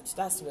intimate.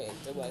 That's the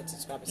word to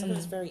describe it. Something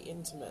that's very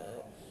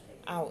intimate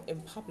out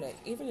in public.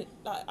 Even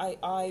like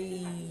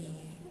I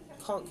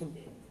can't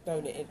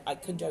condone it. I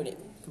condone it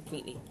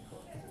completely.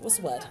 What's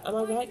the word? Am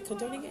I right?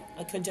 Condoning it?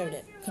 I condone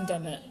it.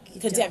 Condemn it.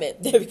 Condemn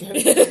it. There we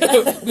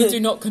go. We do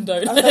not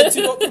condone. I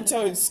do not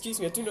condone. Excuse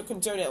me. I do not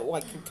condone it. Or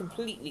I can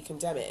completely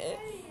condemn it.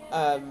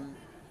 And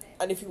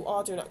if you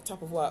are doing that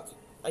type of work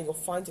and you're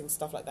finding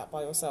stuff like that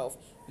by yourself,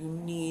 you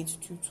need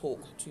to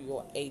talk to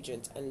your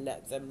agent and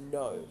let them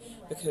know,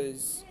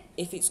 because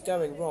if it's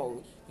going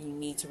wrong, you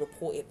need to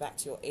report it back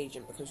to your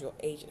agent, because your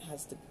agent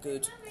has the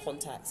good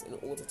contacts in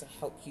order to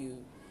help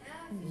you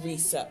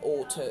research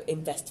or to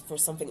invest for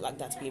something like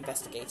that to be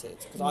investigated,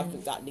 because I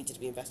think that needed to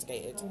be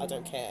investigated. I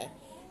don't care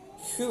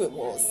who it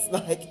was,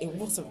 like, it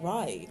wasn't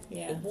right.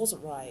 Yeah. It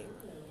wasn't right.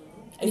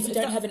 And if you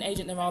don't have an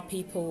agent, there are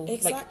people. Like,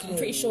 Exactly. I'm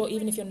pretty sure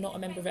even if you're not a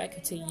member of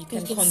Equity, you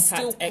can still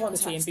contact Equity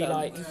contact and be them.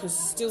 like, you can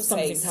still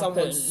say something's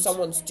happened.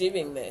 someone's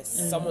doing this,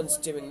 someone's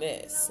doing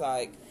this.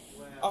 Like,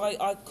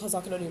 because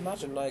I can only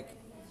imagine, like,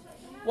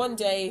 one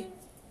day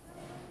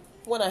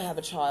when I have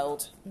a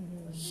child,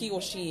 he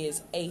or she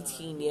is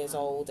 18 years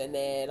old, and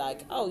they're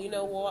like, oh, you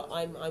know what,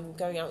 I'm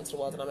going out into the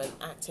world and I'm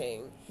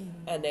acting,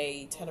 and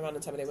they turn around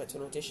and tell me they went to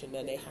an audition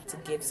and they had to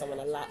give someone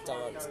a lap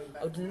dance.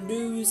 I would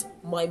lose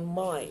my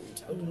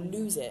mind. I would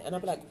lose it, and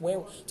I'd be like,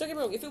 well, don't get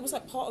me wrong, if it was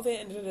like part of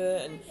it and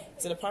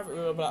it's in a private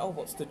room, I'd be like, oh,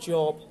 what's the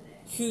job?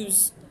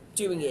 Who's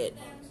doing it?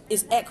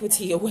 Is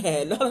Equity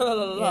aware? La, la,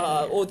 la, la,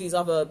 la. All these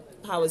other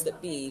powers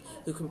that be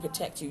who can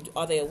protect you,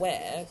 are they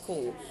aware?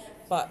 Cool.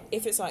 But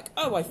if it's like,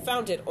 oh, I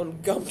found it on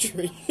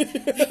Gumtree,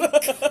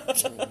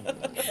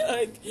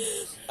 like,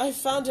 I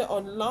found it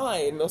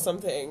online or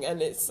something,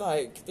 and it's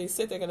like, they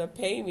said they're going to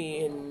pay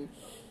me in,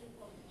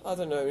 I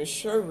don't know,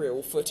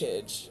 showreel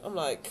footage. I'm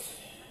like,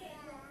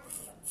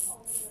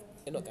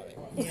 you're not going.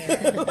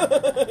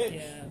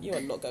 yeah. You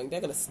are not going.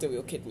 They're going to steal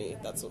your kidney.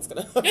 That's what's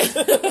going to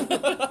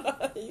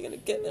happen. You're going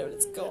to get there and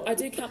it's gone. I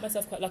do count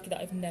myself quite lucky that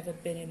I've never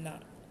been in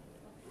that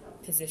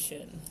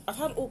position. I've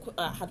had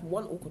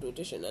one awkward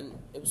audition and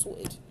it was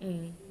sorted.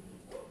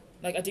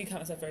 Like, I do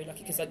count myself very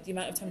lucky, because like the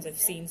amount of times I've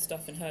seen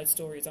stuff and heard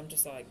stories, I'm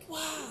just like,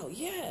 Wow,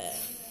 yeah.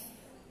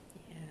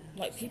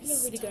 like, people are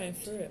really going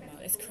through it, man.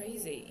 It's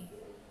crazy.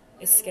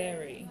 It's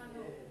scary.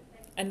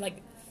 And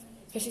like,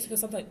 especially because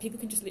sometimes people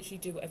can just literally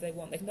do whatever they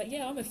want. They can be like,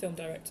 yeah, I'm a film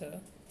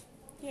director,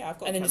 Yeah, I've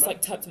got and a then just camera.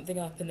 like type something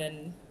up, and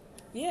then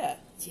Yeah.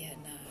 no.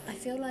 I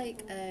feel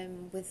like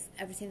with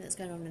everything that's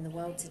going on in the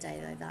world today,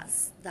 though,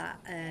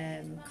 that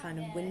kind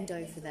of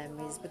window for them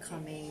is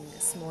becoming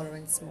smaller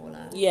and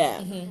smaller.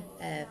 Yeah.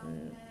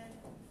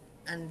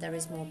 And there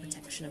is more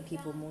protection and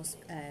people more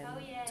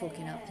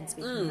talking up and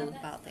speaking up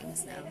about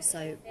things now.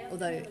 So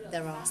although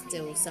there are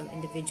still some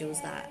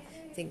individuals that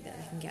think that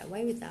they can get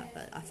away with that,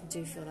 but I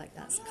do feel like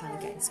that's kind of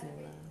getting smaller.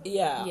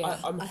 Yeah, Yeah.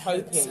 I'm I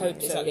hope hoping. so.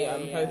 Exactly, Yeah,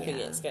 I'm yeah, hoping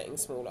yeah. it's getting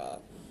smaller.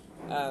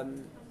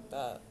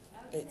 But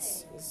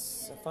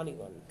it's a funny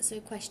one.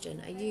 So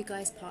question, are you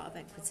guys part of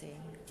Equity?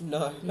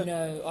 No.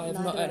 No, I have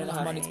not Neither earned am enough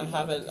I. money to I be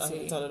haven't part of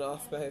Equity. done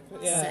enough, babe.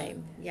 Yeah.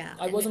 Same, yeah.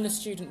 I And was on the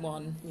student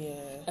one, Yeah.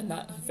 and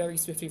that very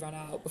swiftly ran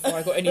out before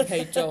I got any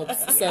paid jobs.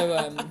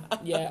 So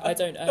yeah, I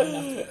don't earn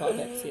enough to be part of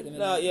Equity at the minute.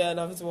 No, yeah,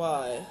 neither do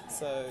I.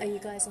 So Are you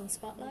guys on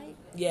Spotlight?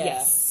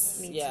 yes,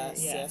 Me too.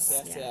 yes, Yes. yes,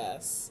 yes, Yeah.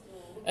 yes.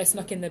 I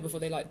snuck in there before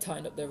they like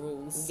tightened up their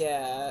rules.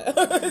 Yeah.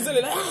 It's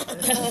only like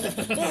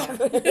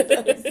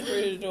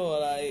through the door.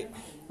 Like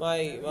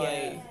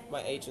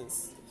my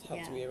agents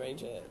helped Yeah. me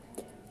arrange it.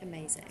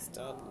 Amazing. It's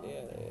done.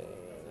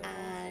 Yeah.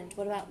 And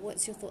what about,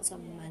 what's your thoughts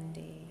on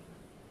Mandy?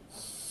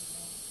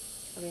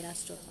 Are we allowed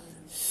to talk about that?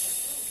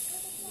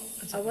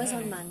 I was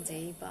on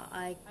Mandy, but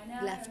I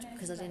left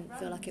because I didn't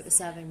feel like it was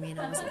serving me and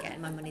I wasn't getting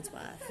my money's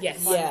worth.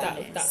 Yes, Yeah.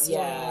 that's Yeah,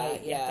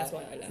 why. yeah. That's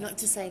why I left. Not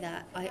to say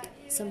that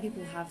some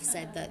people have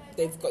said that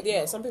They've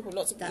got some people.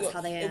 Lots of That's people.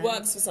 how they It earn.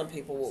 works for some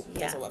people. It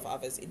Yeah. doesn't work for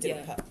others. It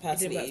didn't Yeah.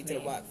 personally. It It didn't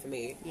didn't work work for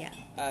me. yeah,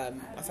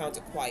 I found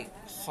it quite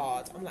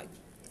hard. I'm like,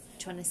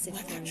 trying to sift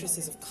like through.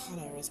 actresses of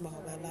colour as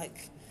well. Man,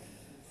 like.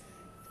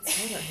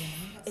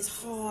 It's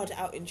hard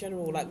out in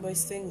general, like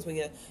most things when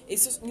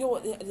it's just, you know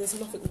what, there's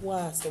nothing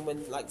worse than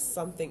when like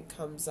something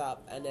comes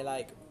up and they're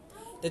like,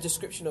 the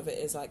description of it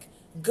is like,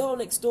 girl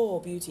next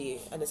door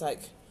beauty, and it's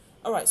like,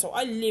 alright, so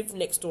I live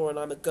next door and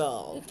I'm a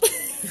girl.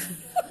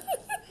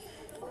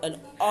 and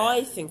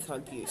I think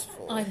I'm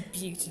beautiful. I'm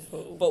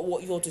beautiful. But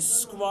what you're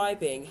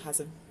describing has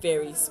a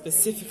very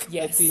specific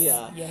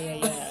idea. Yeah.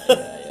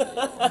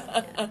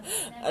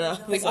 And I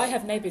was I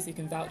have neighbours who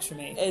can vouch for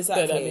me.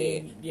 Exactly. But, I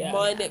mean,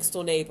 My next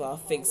door neighbour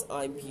thinks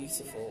I'm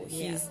beautiful.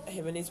 Yeah.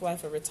 Him and his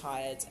wife are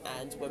retired,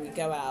 and when we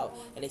go out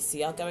and they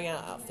see our going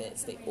out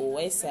outfits, they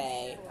always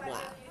say,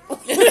 "Wow."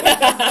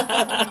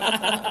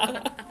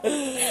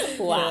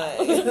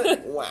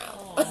 Wow.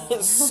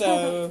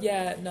 So,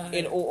 yeah, no.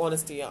 in all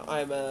honesty,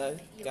 I'm a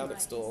girl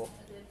next door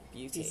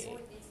beauty.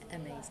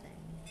 Amazing.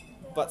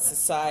 But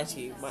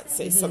society might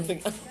say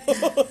something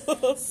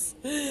else.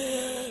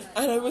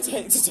 And I would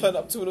hate to turn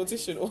up to an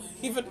audition, or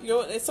even,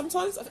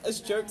 sometimes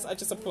as jokes, I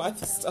just apply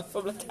for stuff.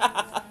 I'm like,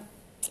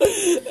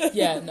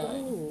 Yeah, no.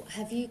 Ooh,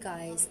 have you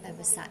guys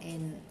ever sat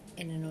in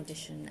an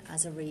audition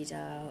as a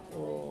reader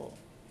or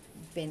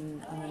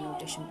been on an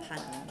audition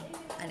panel?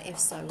 And if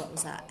so, what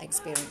was that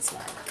experience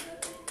like?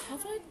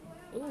 Have I?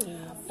 Ooh.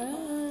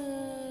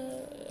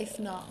 If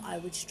not, I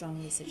would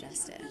strongly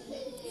suggest it.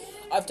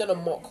 I've done a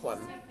mock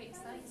one.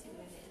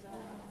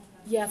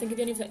 Yeah, I think if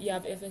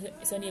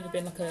it's only ever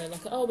been like a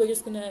oh, we're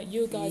just gonna,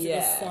 you guys are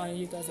this sign,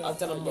 you guys are. I've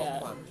done a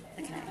mock one.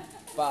 Okay.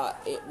 But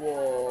it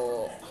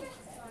was...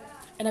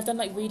 And I've done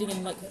like reading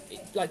in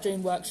like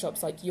during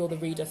workshops, like you're the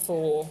reader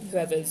for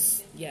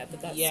whoever's.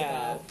 But that's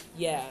about.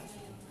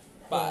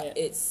 But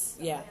it's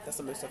that's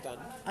the most I've done.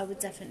 I would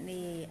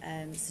definitely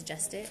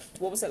suggest it.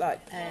 What was it like?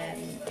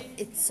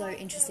 It's so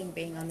interesting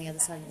being on the other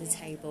side of the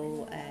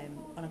table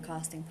on a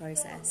casting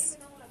process,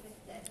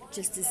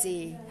 just to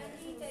see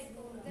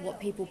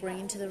what people bring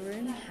into the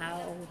room,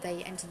 how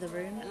they enter the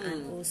room,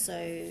 and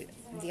also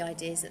the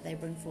ideas that they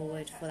bring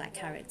forward for that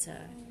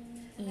character.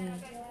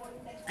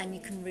 And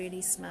you can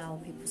really smell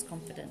people's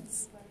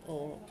confidence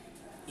or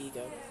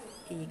ego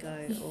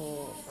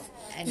or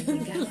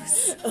anything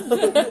else. I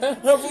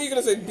thought you were going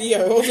to say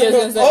bio.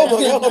 Oh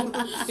my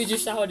god. Did you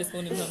shower this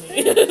morning,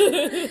 honey?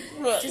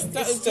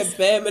 That is the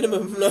bare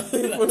minimum for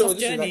an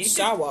audition, like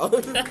shower.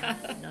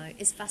 No,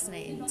 it's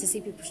fascinating to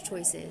see people's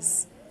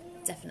choices,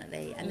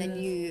 definitely. And then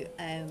you,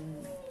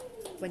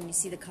 when you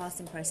see the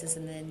casting process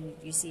and then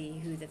you see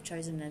who they've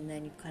chosen and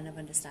then you kind of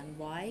understand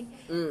why,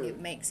 it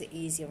makes it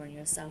easier on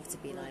yourself to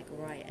be like,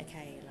 right,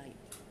 okay, like...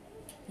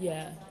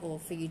 Yeah. Or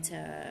for you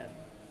to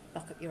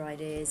buck up your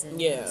ideas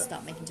and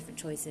start making different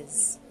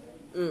choices.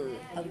 I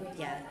would,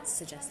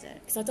 suggest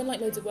it. Because I've done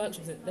like loads of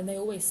workshops and they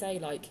always say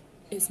like,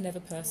 it's never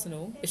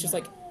personal. It's just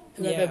like,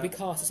 whoever we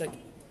cast, it's like,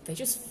 they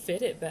just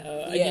fit it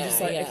better. And you're just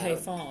like, okay,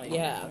 fine.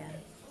 Yeah.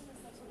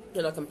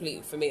 And I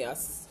completely, for me, I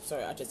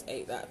just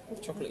ate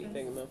that chocolatey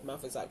thing and my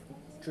mouth is like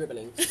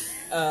dribbling.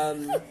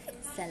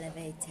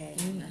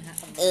 Salivating.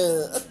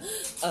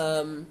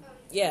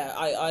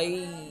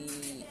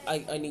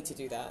 I need to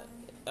do that.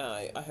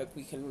 I hope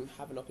we can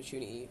have an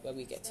opportunity where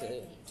we get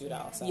to do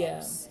that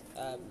ourselves.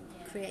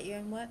 Create your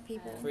own work,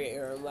 people. Create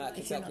your own work, if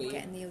exactly. If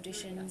you're not getting the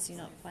auditions, you're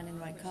not finding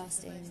the right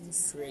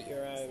castings. Create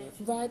your own.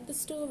 Write the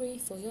story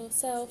for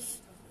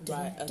yourself.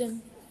 Write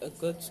a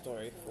good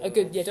story.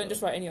 Don't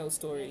just write any old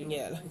story.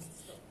 Yeah,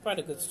 write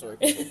a good story.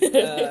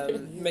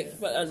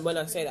 And when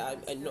I say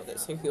that, I'm not that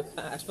saying you're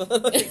bad,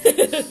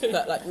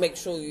 but like make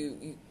sure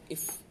you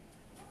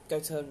go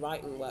to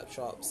writing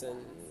workshops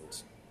and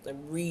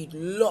read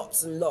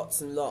lots and lots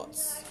and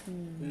lots.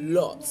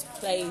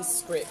 Plays,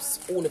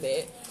 scripts, all of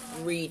it.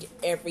 Read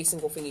every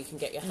single thing you can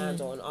get your hand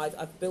on.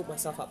 I've built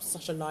myself up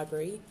such a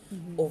library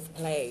of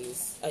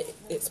plays.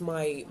 It's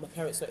my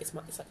parents know it's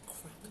like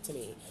crack to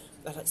me.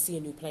 I like see a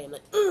new play, I'm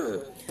like,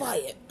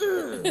 buy it.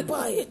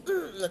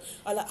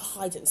 I like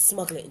hide it and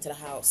smuggle it into the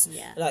house.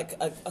 Yeah.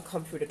 Like I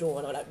come through the door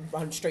and I like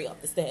run straight up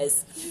the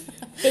stairs.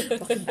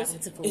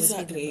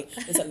 Exactly,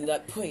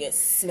 like putting it,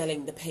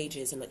 smelling the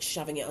pages and like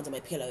shoving it under my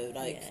pillow.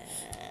 Like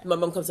my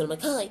mum comes in, I'm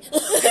like, hi.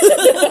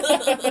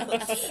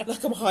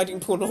 Like I'm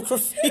hiding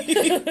pornography.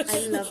 I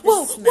love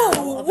the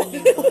smell of a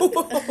new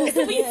book. What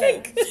do you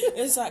think?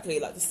 Exactly,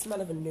 like the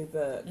smell of a new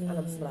book, and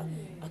I'm just like,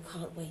 I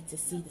can't wait to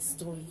see the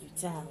story you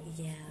tell.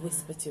 Yeah.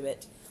 Whisper to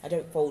it. I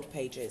don't fold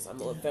pages. I'm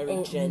a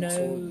very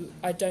gentle. No,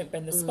 I don't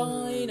bend the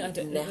spine. I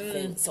don't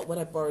nothing. So when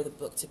I borrow the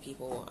book to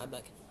people, I'm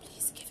like,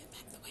 please give it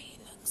back the way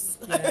it looks.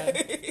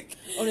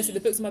 Honestly,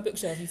 the books on my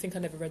bookshelf, you think I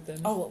never read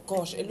them? Oh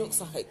gosh, it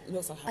looks like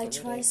I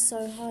try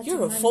so hard. You're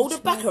to a manage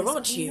folded my backer,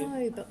 aren't you?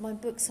 No, but my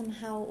books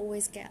somehow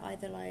always get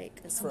either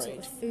like some sort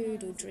of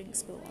food or drink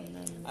spilt on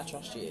them. I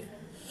trust you.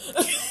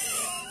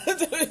 I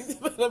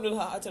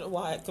don't know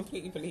why I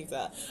completely believe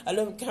that. I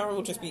know Karen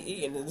will just be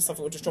eating and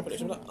something will just drop on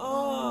it. I'm like,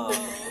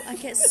 I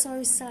get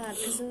so sad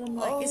because I'm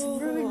like, it's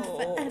ruined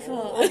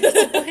forever. I have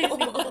to buy a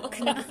new book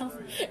now.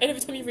 And every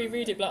time you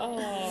reread it,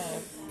 like,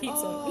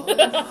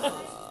 pizza.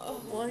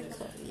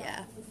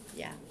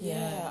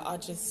 Yeah, I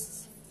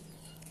just...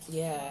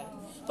 Yeah.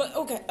 But,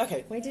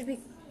 okay. Where did we...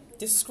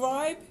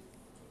 Describe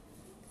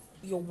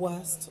your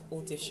worst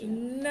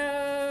audition.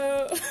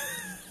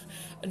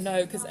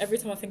 No, because every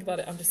time I think about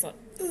it, I'm just like,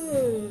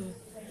 ugh.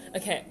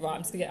 Okay, right,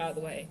 I'm just going to get out of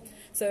the way.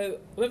 So,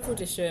 I went for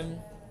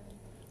audition.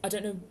 I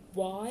don't know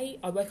why.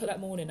 I woke up that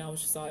morning and I was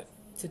just like,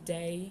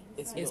 today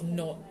It's is not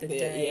not the the-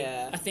 day.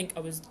 yeah. I think I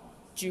was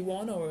due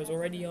on, or I was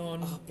already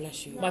on. Oh,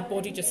 bless you. My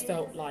body just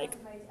felt like,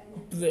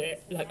 bleh,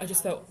 like I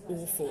just felt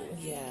awful,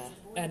 Yeah.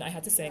 and I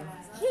had to sing.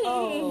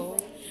 Oh.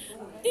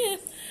 Yeah.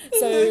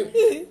 So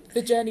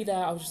the journey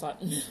there, I was just like.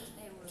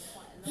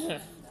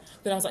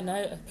 Then I was like, no,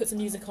 I put some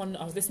music on.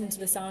 I was listening to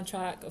the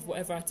soundtrack of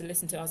whatever I had to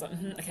listen to. I was like,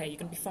 okay, you're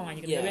going to be fine.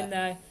 You're going to go Yeah. in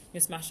there, you're going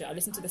to smash it. I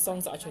listened to the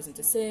songs that I chosen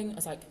to sing. I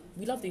was like,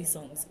 we love these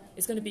songs.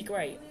 It's going to be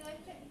great.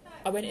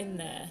 I went in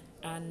there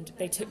and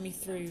they took me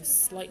through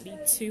slightly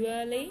too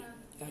early.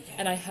 Okay.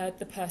 And I heard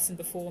the person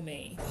before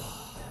me.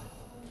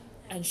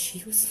 And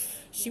she was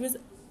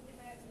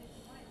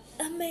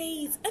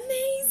amazing.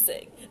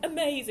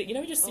 You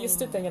know, you just see her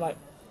stood there and you're like,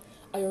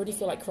 I already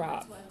feel like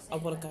crap. I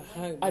want to go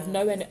home. I've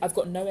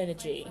got no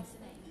energy.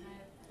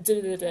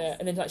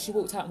 And then like she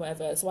walked out and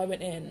whatever. So I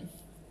went in.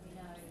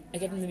 I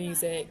gave them the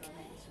music,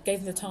 gave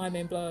them the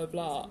timing, blah blah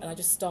blah, and I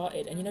just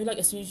started. And you know, like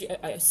as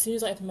soon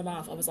as I opened my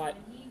mouth, I was like,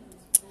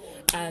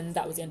 and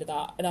that was the end of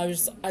that. And I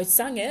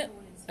sang it.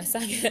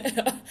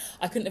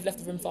 I couldn't have left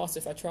the room faster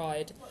if I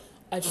tried.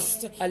 I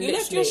You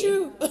left your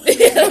shoe.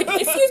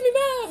 Excuse me,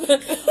 ma'am.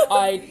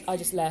 I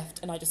just left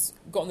and I just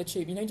got on the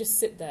tube. You know, just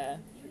sit there.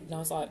 And I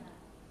was like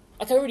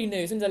I already knew.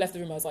 As soon as I left the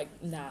room, I was like,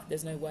 nah,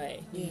 there's no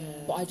way. Yeah.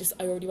 But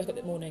I already woke up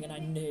that morning and I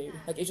knew.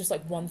 Like, it was just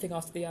like one thing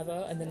after the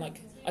other. And then,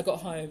 like, I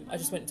got home, I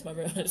just went into my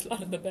room, I just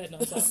lied on the bed and I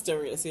was like...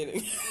 Staring at the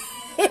ceiling.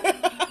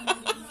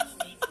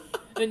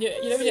 Then,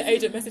 you know when your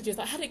agent messages,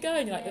 like, how'd it go?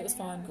 And you're like, it was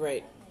fine.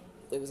 Great.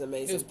 It was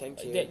amazing,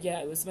 thank you. Yeah,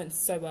 it went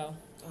so well.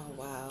 Oh,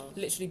 wow.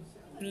 Literally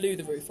blew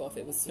the roof off.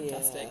 It was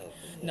fantastic.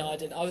 Yeah. No, I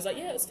didn't. I was like,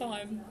 yeah, it was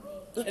fine.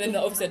 And then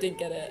obviously I didn't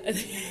get it. And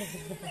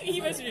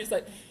he messaged me, just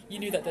like, you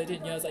knew that though,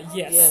 didn't you? I was like,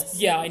 yes.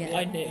 Yeah, I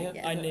knew.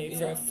 Yeah. I knew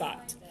for a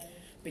fact.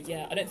 But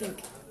yeah, I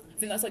think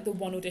that's like the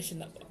one audition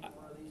that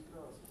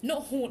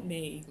not haunt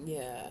me.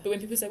 Yeah. But when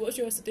people say, what's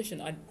your worst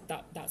audition?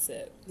 That's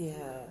it. Yeah.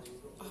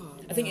 Oh,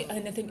 I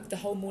think the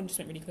whole morning just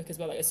went really quick as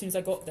well. Like as soon as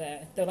I got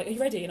there, they were like, "Are you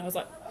ready?" And I was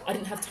like, I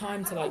didn't have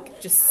time to like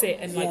just sit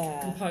and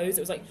like compose. It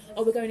was like,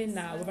 "Oh, we're going in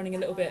now. We're running a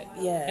little bit."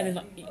 Yeah. And then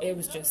like it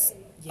was just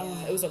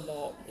it was a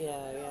lot.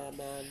 Yeah,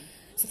 man.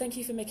 So thank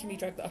you for making me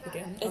drag that up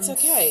again. It's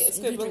okay. It's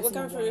good. We're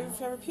going for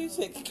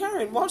therapeutic.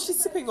 Karen, while she's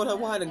sipping on her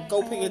wine and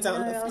gulping it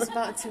down. No, I was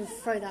about to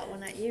throw that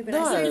one at you, but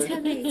No. I said,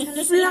 tell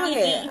us Flag about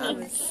it. it.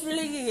 I'm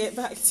flinging it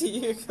back to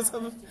you because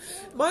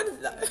mine.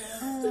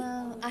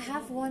 I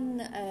have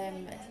one.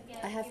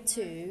 I have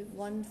two.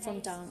 One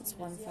from dance,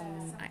 one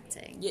from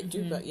acting. Yeah,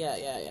 do but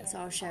yeah. So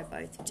I'll share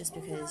both, just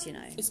because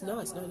It's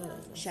nice. No.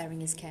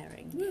 sharing is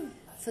caring.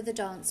 For the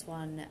dance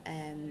one,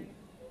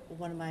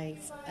 one of my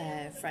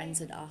friends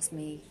had asked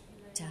me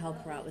to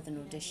help her out with an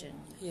audition.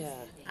 Yeah.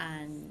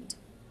 And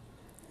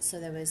so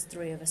there was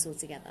 3 of us all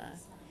together,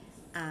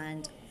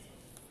 and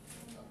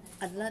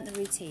I'd learnt the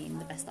routine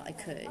the best that I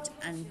could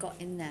and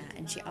got in there,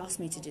 and she asked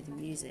me to do the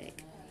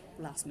music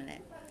last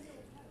minute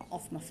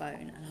off my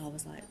phone, and I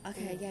was like,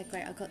 okay, yeah,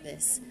 great, I got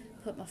this.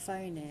 Put my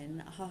phone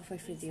in. Halfway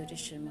through the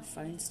audition, my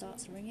phone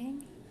starts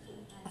ringing.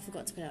 I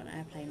forgot to put it on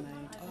airplane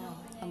mode.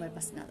 And we're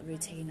busting out the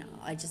routine.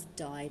 I just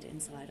died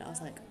inside. I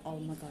was like, oh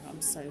my god,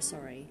 I'm so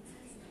sorry.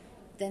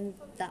 Then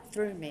that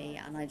threw me,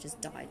 and I just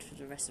died for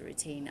the rest of the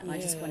routine. And I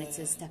just wanted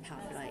to step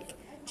out and be like,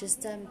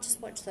 just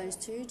watch those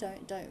two.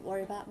 Don't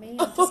worry about me.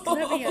 I'm just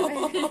gonna be Yeah,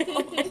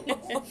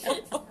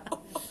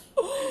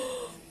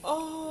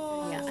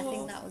 I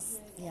think that was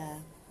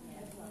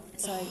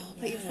So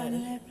put your phone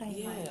on airplane.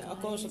 Yeah. mode, Oh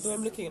gosh, guys.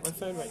 I'm looking at my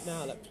phone right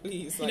now. Like,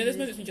 please. You know, there's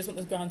moments when you just want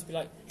the ground to be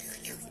like,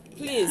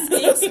 please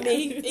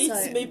eat me,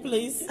 So, me,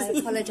 please. I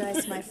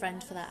apologise to my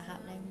friend for that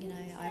happening. You know,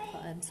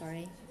 I'm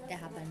sorry. It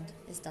happened.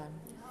 It's done.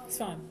 it's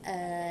fine.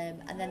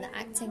 And then the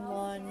acting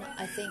one,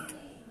 I think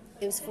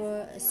it was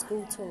for a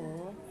school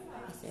tour,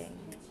 I think.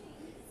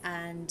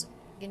 And,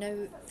 you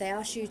know, they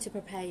ask you to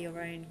prepare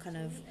your own kind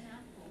of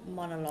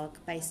monologue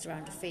based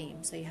around a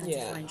theme. So you had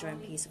to find your own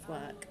piece of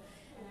work.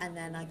 And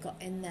then I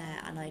got in there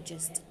and I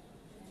just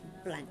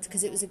blanked,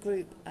 because it was a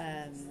group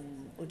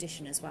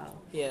audition as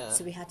well. Yeah.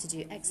 So we had to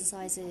do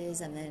exercises,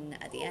 and then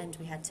at the end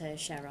we had to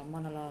share our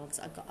monologues.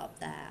 I got up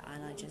there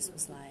and I just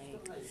was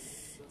like...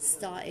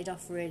 started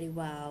off really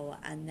well,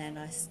 and then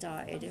I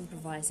started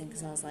improvising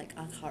because I was like,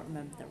 I can't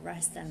remember the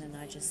rest, and then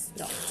I just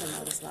stopped and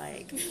I was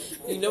like,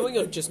 You know when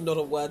you're just not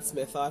a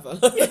wordsmith either.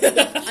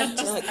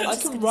 I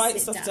can write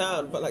stuff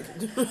down, but like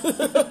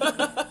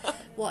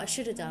what I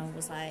should have done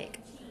was like,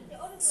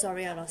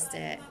 sorry, I lost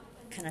it,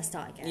 can I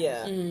start again?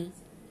 yeah.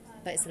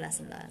 But it's a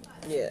lesson learned.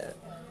 Yeah.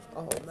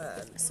 Oh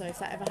man. So if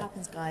that ever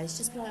happens, guys,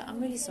 just be like, I'm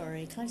really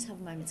sorry, can I just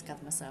have a moment to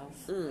gather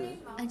myself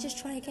and just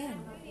try again?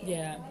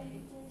 Yeah.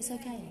 It's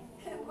okay.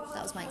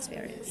 That was my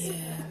experience. Yeah.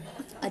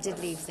 I did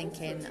leave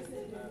thinking,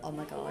 oh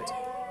my god,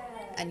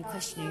 and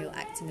questioning your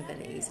acting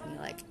abilities, and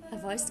you're like,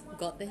 have I still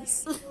got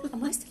this?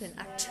 Am I still an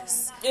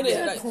actress? In Did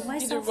it, I like, pull you do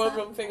myself one up?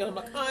 wrong thing, and I'm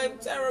like, I'm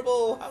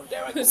terrible. How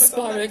dare I call myself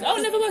Spiraling. that?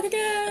 I'll never work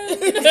again.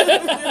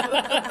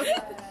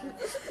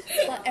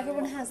 But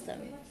everyone has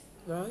them.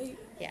 Right?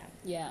 Yeah.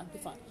 Yeah, be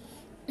fine.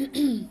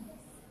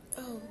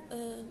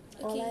 Okay.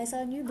 All eyes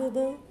on you, boo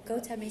boo. Go,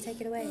 Tammy,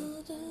 take it away.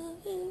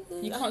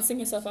 You can't sing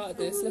yourself out of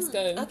this. Let's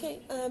go.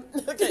 Okay.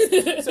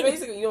 Okay. So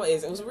basically, you know what it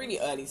is? It was a really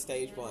early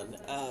stage one.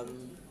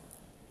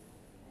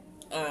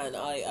 And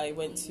I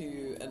went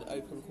to an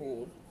open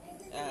call,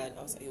 and it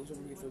was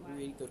a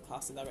really good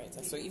casting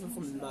director. So even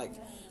from like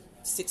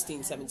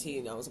 16,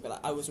 17, I was a bit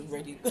like, I was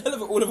already,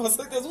 all of us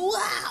like this,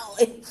 wow,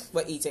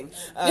 we're eating.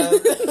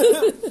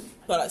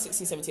 But like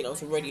 16, 17, I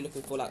was already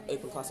looking for like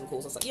open casting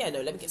calls. I was like, yeah,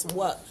 no, let me get some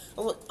work.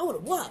 I want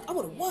to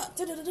work.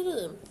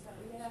 Da-da-da-da-da.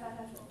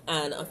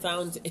 And I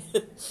found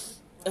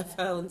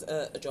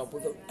a job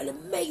with an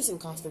amazing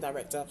casting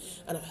director,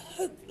 and I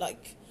hope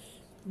like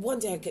one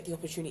day I'd get the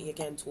opportunity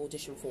again to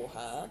audition for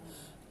her.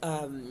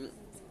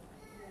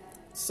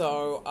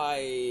 So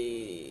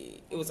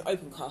it was an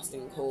open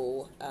casting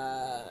call,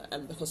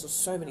 and because there were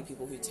so many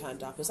people who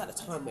turned up, it was at a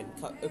time when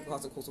open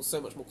casting calls were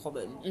so much more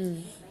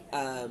common.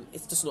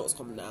 It's just not as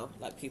common now.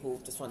 Like, people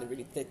just find it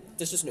really,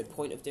 there's just no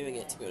point of doing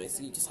it, to be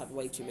honest. You just have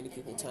way too many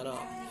people turn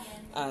up.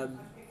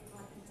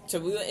 So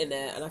we were in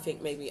there, and I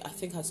think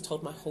I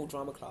told my whole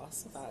drama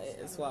class about it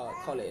as well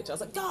at college. I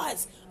was like,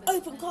 guys,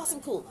 open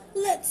casting call,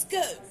 let's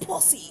go,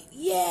 posse,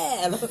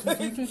 yeah.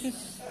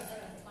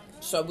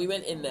 So we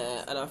went in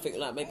there, and I think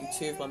like maybe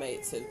 2 of my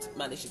mates had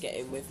managed to get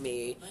in with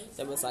me.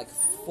 There was like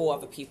 4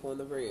 other people in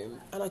the room,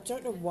 and I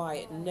don't know why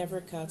it never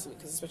occurred to me,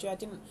 because especially I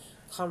didn't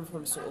come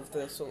from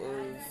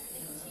the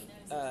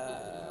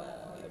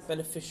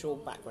beneficial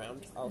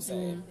background, I'll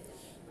say,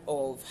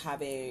 of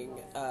having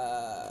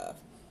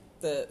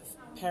the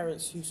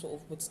parents who sort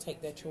of would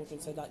take their children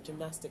to like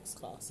gymnastics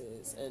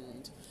classes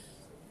and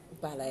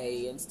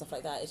ballet and stuff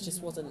like that. It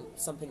just wasn't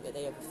something that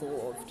they ever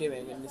thought of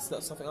doing, and it's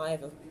not something I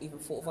ever even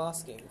thought of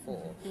asking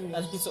for.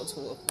 And you sort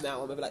of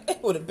now I'm like,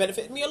 it would have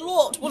benefited me a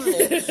lot, wouldn't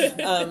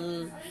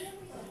it?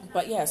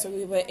 But yeah, so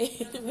we were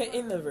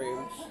in the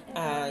room,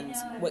 and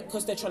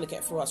because they're trying to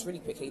get through us really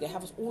quickly, they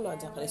have us all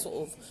lined up, and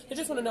they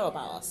just want to know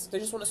about us. They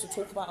just want us to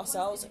talk about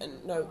ourselves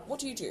and know, what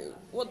do you do?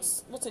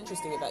 What's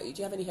interesting about you?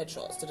 Do you have any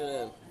headshots?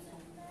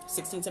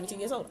 16, 17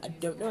 years old. I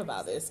don't know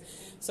about this.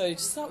 So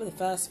just start with the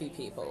first few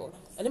people.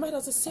 And in my head, I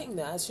was just sitting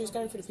there as she was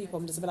going through the people.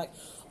 I'm just a bit like,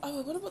 oh,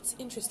 I wonder what's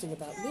interesting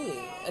about me.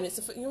 And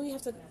it's, you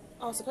have to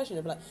ask the question.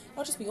 And be like,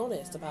 I'll just be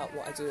honest about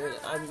what I do. And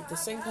I'm the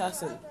same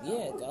person.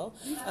 Yeah, girl.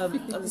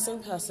 I'm the same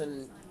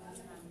person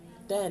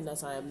then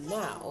as I am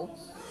now.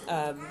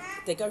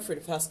 They go through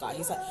the first guy.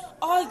 He's like,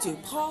 I do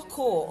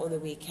parkour on the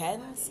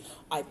weekends.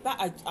 I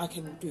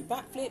can do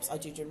backflips. I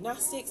do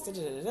gymnastics.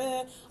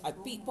 I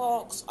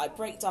beatbox. I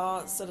break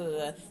dance.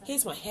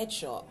 Here's my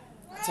headshot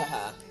to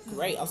her.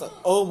 Great. I was like,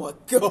 oh my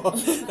god.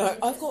 Like,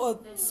 I've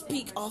got to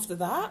speak after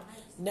that.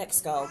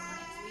 Next girl.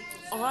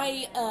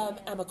 I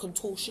am a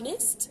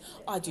contortionist.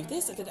 I do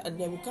this, and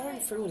they were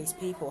going through all these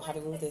people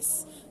having all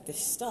this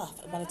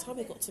stuff. And by the time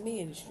they got to me,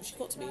 and she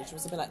got to me, and she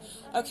was a bit like,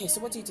 "Okay, so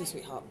what do you do,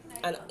 sweetheart?"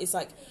 And it's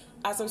like,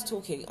 as I was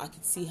talking, I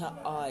could see her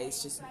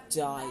eyes just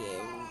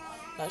dying.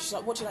 Like, she's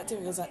like, "What do you like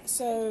doing?" I was like,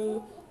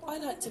 "So I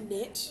like to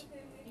knit.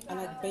 I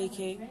like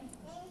baking.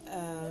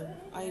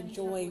 I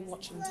enjoy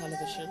watching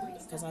television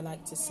because I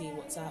like to see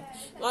what's up."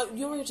 Like,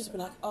 you'll just be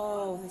like,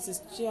 "Oh, this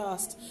is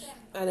just,"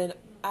 and then.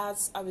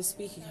 As I was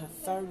speaking, her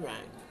phone rang,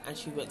 and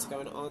she went to go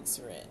and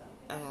answer it,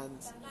 and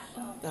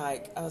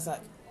like I was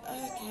like,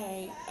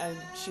 okay, and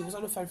she was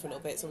on the phone for a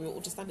little bit, so we were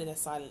all just standing there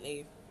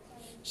silently.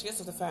 She gets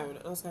off the phone,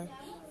 and I was going,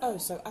 oh,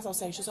 so as I was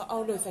saying, she was like,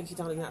 oh no, thank you,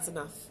 darling, that's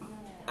enough,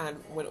 and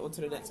went on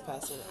to the next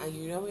person. And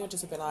you know, we were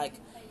just a bit like,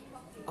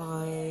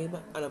 I'm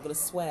gonna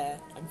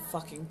swear, I'm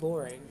fucking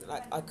boring.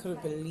 Like, I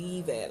couldn't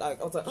believe it. Like,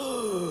 I was like,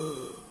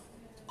 oh.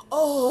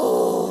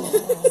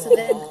 So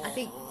then I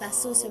think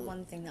that's also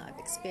one thing that I've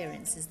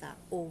experienced, is that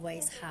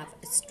always have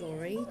a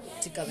story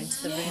to go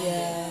into the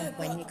room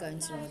when you go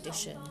into an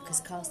audition,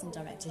 because casting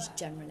directors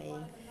generally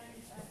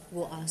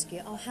will ask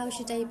you, oh, how's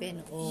your day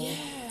been, or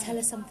tell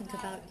us something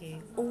about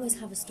you. Always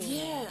have a story.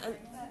 Yeah.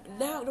 And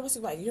now, no, what's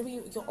it like? You know, when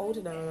you're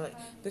older now, like,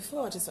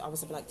 before I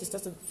was like, this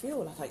doesn't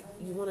feel like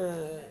you want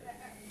to,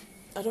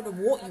 I don't know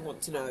what you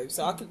want to know.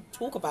 So I can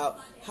talk about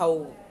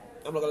how,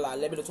 I'm not gonna lie,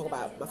 let me not talk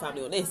about my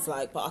family on this,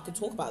 like, but I can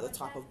talk about the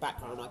type of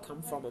background I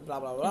come from and blah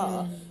blah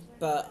blah.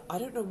 But I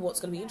don't know what's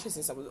gonna be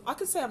interesting to someone. I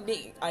can say I'm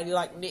knitting. I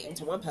like knitting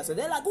to one person.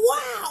 They're like,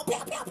 wow,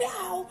 blah blah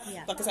blah.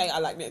 Yeah. Like I say, I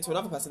like knitting to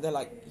another person. They're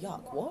like,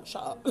 yuck, what?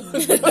 Shut up.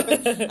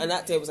 And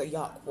that day was a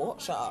yuck, what?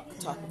 Shut up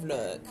type of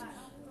look.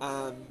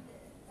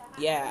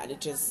 Yeah, and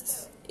it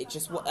just. At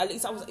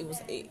least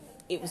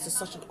it was just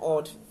such an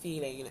odd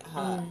feeling, and it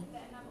hurt.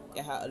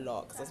 It hurt a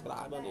lot because I was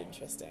like, I'm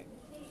uninteresting.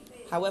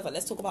 However,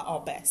 let's talk about our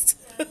best.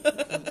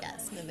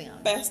 Yes, moving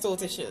on. Best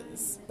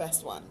auditions.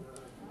 Best one.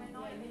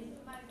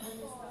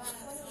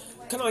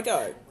 Can I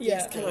go?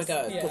 Yeah. Can I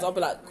go? Because I'll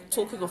be like,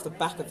 talking off the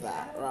back of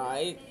that,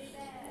 right?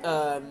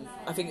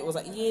 I think it was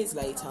like years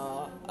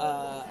later,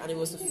 and it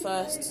was the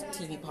first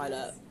TV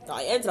pilot that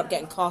I ended up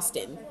getting cast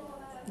in.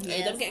 Yes. I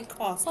ended up getting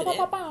cast in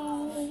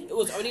it. It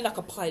was only like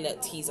a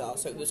pilot teaser,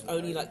 so it was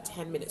only like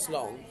 10 minutes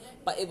long.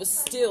 But it was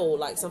still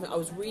like something I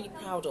was really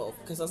proud of,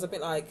 because I was a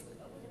bit like,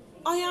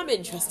 I am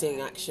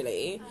interesting,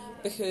 actually,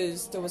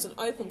 because there was an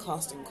open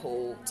casting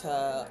call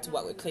to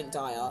work with Clint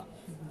Dyer,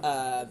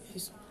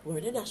 who's we're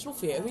in a National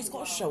Theatre, he's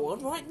got a show on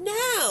right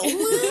now.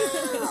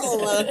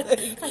 Wow!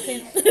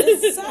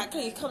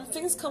 Exactly.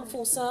 Things come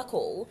full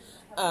circle.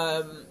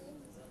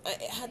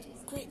 It had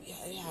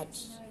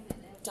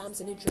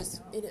Damson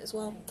interest in it as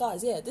well.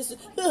 Guys, yeah, this is...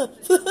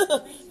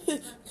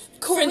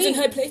 Friends in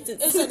high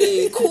places.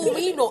 Exactly. Call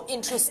me not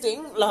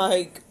interesting,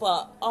 like,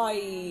 but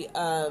I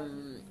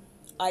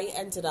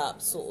ended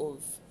up sort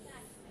of...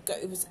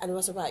 It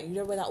was about, you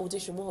know where that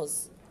audition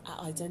was? At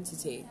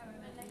Identity.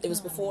 It was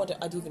before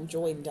I'd even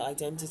joined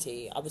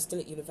Identity. I was still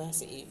at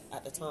university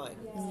at the time.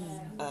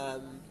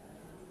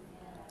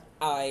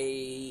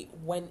 I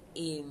went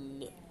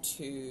in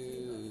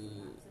to...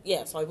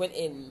 Yeah, so I went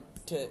in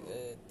to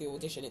the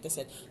audition. It just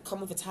said, come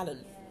with a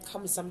talent,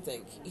 come with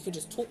something. You can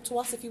just talk to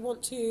us if you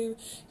want to.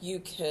 You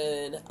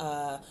can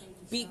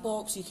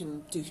beatbox, you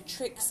can do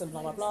tricks and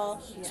blah, blah, blah.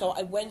 Yeah. So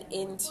I went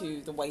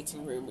into the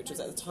waiting room, which was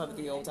at the time of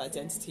the old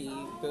Identity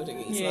building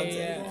in East London.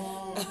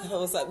 Yeah. And I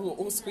was like, we were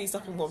all squeezed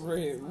up in one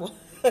room.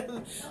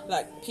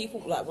 Like,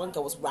 people, like, one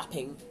girl was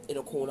rapping in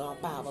a corner,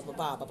 bow, bow, bow,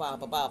 bow, bow,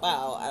 bow, bow,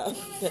 bow.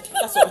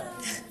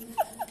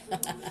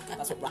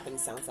 That's what rapping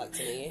sounds like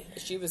to me.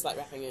 She was like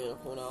rapping in a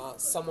corner.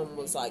 Someone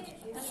was like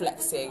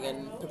flexing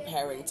and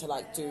preparing to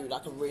like do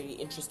like a really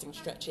interesting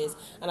stretches,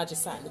 and I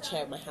just sat in the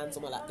chair with my hands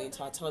on my lap the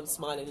entire time,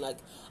 smiling like,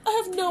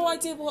 I have no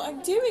idea what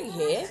I'm doing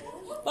here,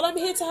 but I'm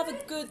here to have a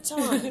good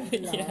time.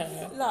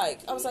 Yeah.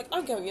 Like, I was like,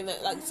 I'm going in there.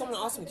 Like, someone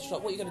asked me,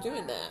 what are you going to do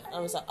in there? I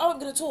was like, oh, I'm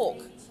going to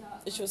talk.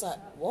 And she was like,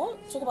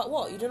 what? Talk about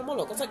what? You doing a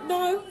monologue? I was like,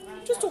 no,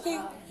 just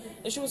talking.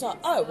 And she was like,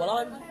 oh, well,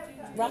 I'm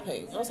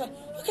rapping. I was like,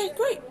 okay,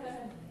 great.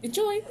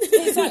 Enjoy.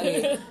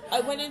 Exactly. I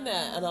went in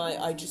there and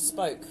I just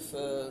spoke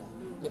for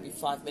maybe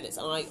 5 minutes,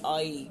 and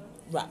I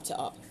wrapped it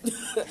up.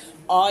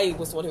 I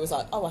was the one who was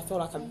like, oh, I feel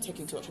like I'm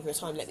taking too much of your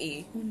time, let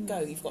me go,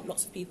 you've got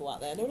lots of people out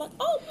there. And they were like,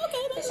 oh,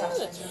 okay, that's good. This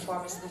afternoon's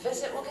performance of the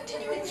visit will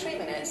continue in 3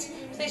 minutes.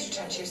 Please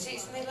return to your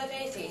seats in the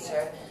Olivier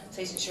Theatre.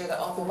 Please ensure that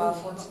all mobile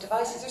phones and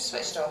devices are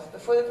switched off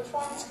before the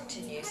performance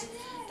continues.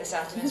 This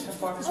afternoon's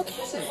performance of the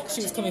visit will continue.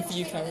 She was coming for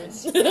you, Karen.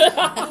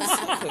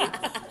 Exactly.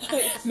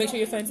 Make sure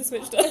your phones are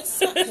switched off.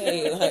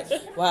 Exactly.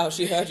 Like, wow,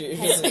 she heard you.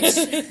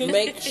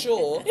 Make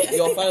sure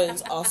your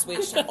phones are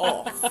switched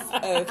off.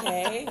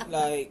 Okay?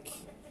 Like,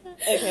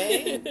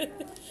 okay?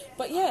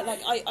 But yeah,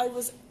 like, I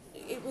was...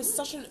 It was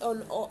such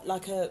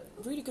like a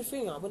really good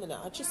feeling. I went in there,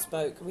 I just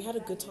spoke, and we had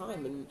a good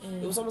time, and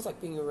it was almost like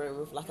being in a room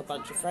with like a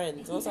bunch of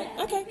friends. I was like,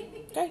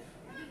 okay, great.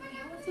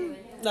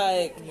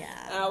 Like,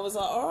 yeah. I was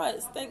like, all right,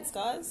 thanks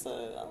guys, so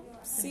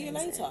I'll see you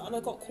later. And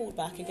I got called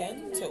back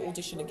again to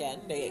audition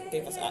again. They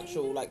gave us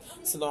actual like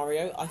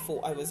scenario. I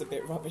thought I was a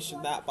bit rubbish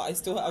in that, but I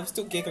was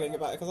still giggling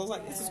about it because I was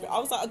like, this is great. I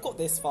was like, I got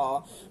this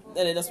far, and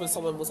then that's when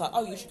someone was like,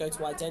 oh, you should go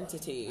to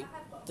Identity.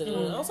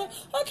 And I was like,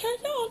 okay,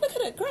 no, look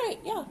at it, great,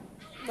 yeah.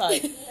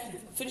 Like,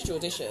 finished the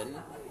audition,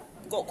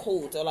 got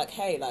called, they're like,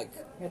 hey, like,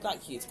 we'd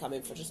like you to come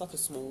in for just like a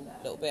small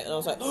little bit. And I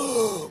was like,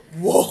 oh,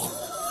 what?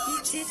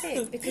 You did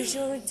it, because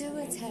you're a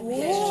doer,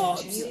 Temi.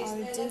 What? You are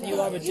a doer.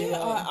 You are a doer. Yeah,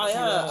 I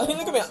am. I mean,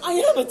 look at me, I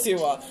am a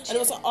doer. And it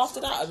was like, after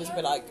that, I was a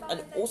bit like,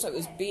 and also it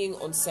was being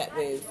on set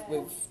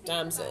with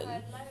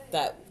Damson,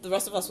 that the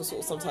rest of us were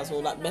sort of sometimes we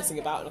were like messing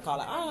about in the car,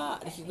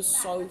 like, and he was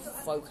so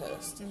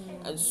focused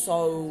and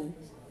so...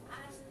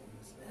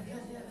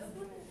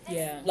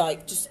 Yeah.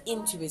 Like, just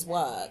into his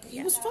work.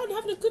 He was fun,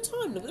 having a good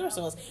time with the rest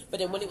of us. But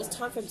then when it was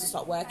time for him to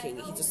start working,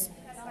 it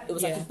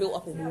was like he built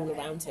up a wall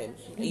around him.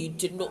 And you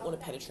did not want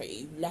to penetrate it.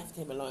 You left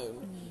him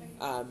alone.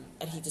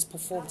 And he just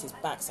performed his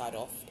backside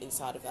off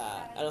inside of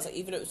that. And I was like,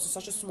 even though it was just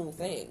such a small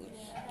thing,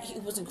 he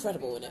was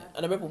incredible in it.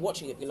 And I remember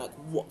watching it being like,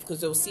 what?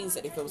 Because there were scenes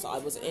that they filmed that I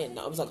wasn't in.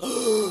 I was like,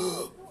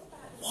 oh,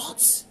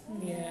 what?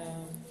 Yeah.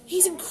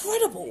 He's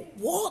incredible.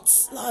 What?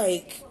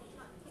 Like...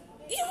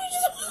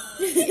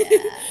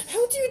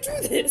 How do you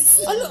do this?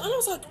 And I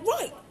was like,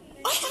 right,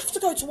 I have to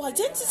go to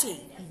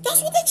Identity.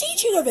 That's what they're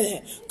teaching over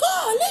there.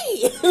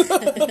 Golly!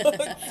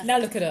 Now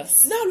look at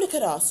us. Now look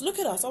at us. Look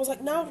at us. I was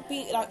like, now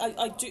being like,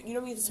 I do. You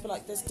know, it's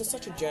like there's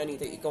such a journey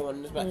that you go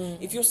on. But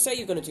if you say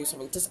you're going to do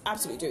something, just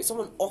absolutely do it. If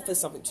someone offers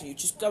something to you,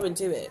 just go and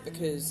do it,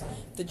 because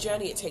the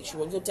journey it takes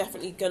you on, you're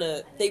definitely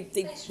gonna. They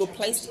were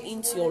placed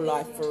into your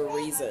life for a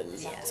reason.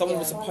 Someone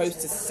was supposed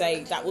to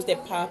say that was their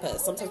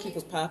purpose. Sometimes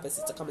people's purpose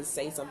is to come and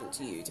say something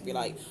to you, to be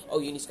like,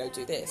 oh, you need to go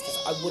do this.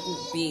 Because I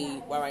wouldn't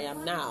be where I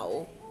am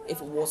now if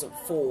it wasn't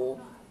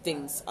for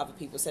things other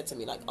people said to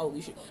me, like, oh,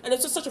 you should, and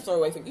it's just such a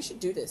throwaway thing, you should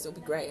do this, it'll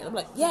be great. And I'm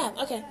like, yeah,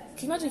 okay. Can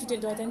you imagine if you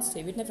didn't do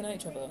Identity? We'd never know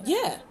each other.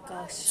 Yeah.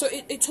 Gosh. So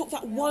it took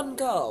that one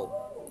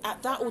girl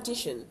at that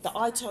audition that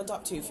I turned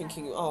up to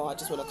thinking, oh, I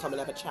just want to come and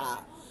have a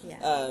chat,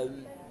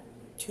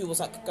 who was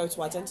like, go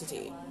to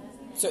Identity.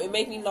 So it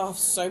made me laugh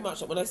so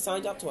much that when I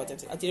signed up to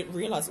Identity, I didn't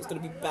realise it was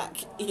going to be back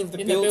in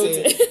the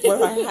building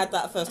where I had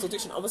that first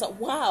audition. I was like,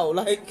 wow,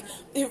 like,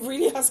 it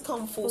really has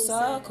come full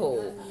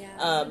circle.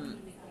 Yeah.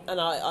 And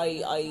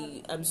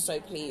I am so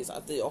pleased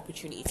at the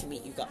opportunity to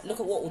meet you guys. Look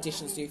at what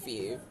auditions do for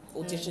you.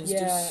 Auditions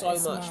do so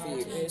much for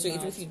you. So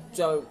even if you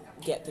don't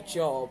get the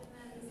job,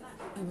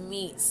 you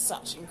meet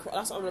such incredible.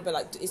 That's what I'm gonna be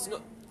like. It's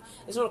not a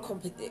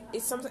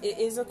it's something. It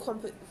is a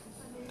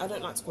I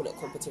don't like to call it a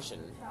competition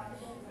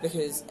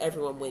because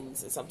everyone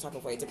wins in some type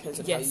of way. It depends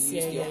on how you use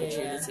the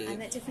opportunity.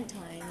 And at different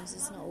times,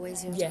 it's not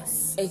always your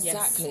Yes. time.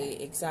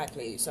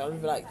 Exactly. So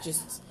I'm like,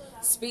 just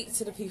speak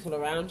to the people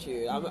around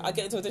you. I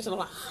get into audition, I'm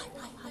like,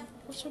 hi,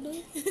 what's your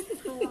name?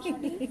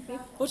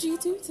 What do you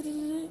do?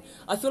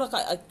 I feel like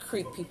I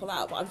creep people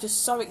out, but I'm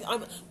just so,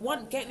 I'm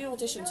getting an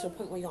audition to a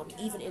point where I'm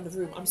even in the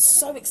room, I'm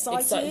so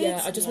excited.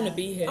 I just want to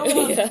be here. I'm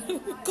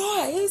like,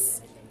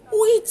 guys,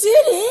 we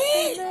did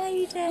it!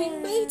 We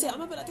made it. I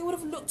remember, like, they would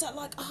have looked at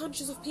like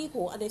hundreds of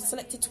people and they've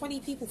selected 20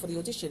 people for the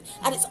audition,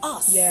 and it's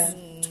us. Yeah.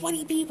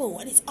 20 people,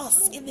 and it's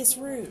us in this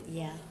room.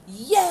 Yeah.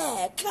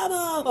 Come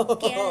on.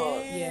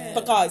 Yeah.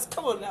 But guys,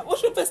 come on now.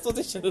 What's your best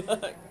audition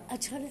like? I'm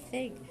trying to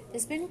think.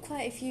 There's been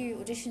quite a few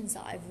auditions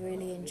that I've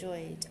really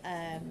enjoyed.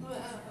 I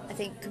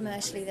think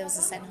commercially there was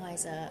a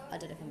Sennheiser, I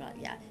don't know if I'm right,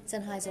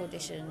 Sennheiser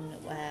audition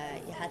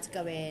where you had to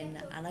go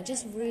in, and I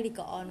just really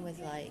got on with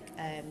like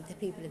the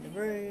people in the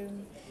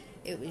room.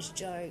 It was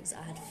jokes,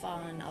 I had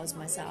fun, I was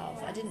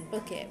myself. I didn't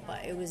book it,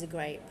 but it was a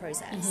great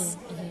process.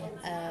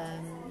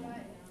 I'm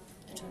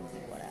trying to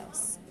think what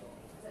else.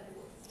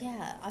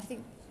 Yeah, I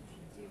think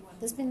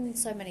there's been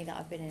so many that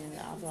I've been in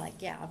that I've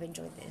like, I've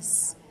enjoyed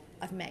this.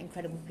 I've met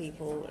incredible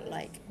people,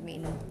 like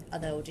meeting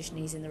other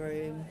auditionees in the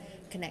room,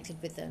 connected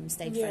with them,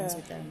 stayed friends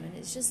with them, and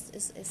it's just,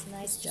 it's a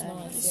nice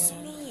journey. It's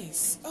so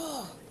nice.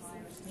 Oh,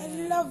 I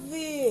love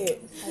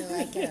it. I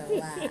like it a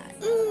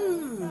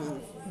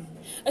lot.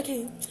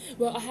 Okay,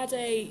 well, I had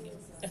a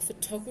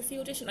photography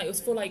audition. Like, it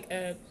was for like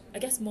I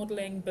guess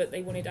modelling, but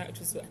they wanted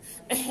actors.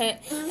 Okay,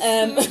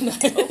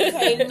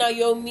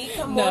 Naomi,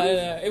 come on.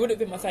 No, it would have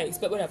been my face,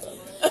 but whatever.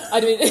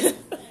 I mean,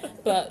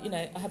 but you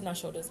know, I have nice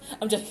shoulders.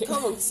 I'm joking.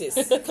 Come on, sis.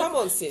 So,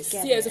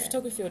 yeah, it was a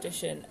photography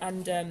audition,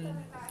 and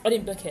I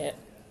didn't book it.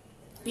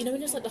 But you know,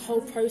 when just like the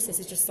whole process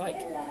is just like,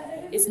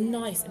 it's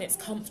nice and it's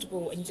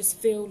comfortable, and you just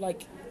feel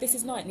like this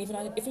is nice. And even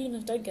if I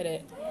don't get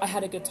it, I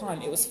had a good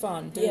time. It was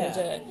fun.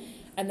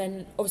 And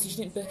then obviously she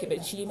didn't book it,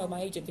 but she emailed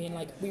my agent being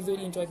like, we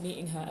really enjoyed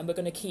meeting her, and we're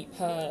going to keep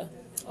her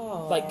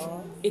like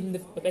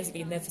basically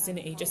in their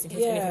vicinity just in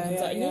case anything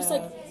comes out. And you're just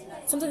like,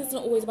 sometimes it's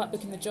not always about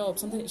booking the job.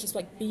 Sometimes it's just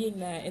like being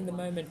there in the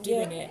moment,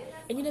 doing it,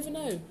 and you never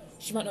know.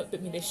 She might not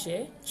book me this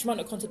year. She might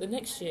not contact them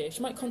next year. She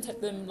might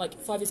contact them like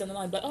 5 years down the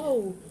line, like,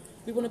 oh,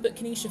 we want to book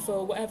Kanisha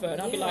for whatever,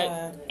 and I'll be like,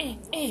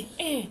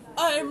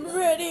 I'm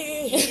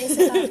ready. It's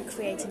about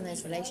creating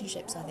those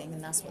relationships, I think,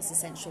 and that's what's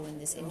essential in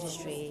this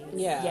industry.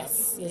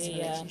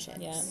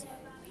 Relationships.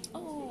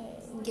 Oh,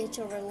 get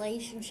your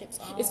relationships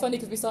on. It's funny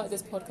because we started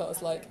this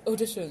podcast like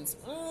auditions,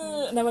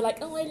 and then we're like,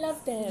 oh, I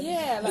love them.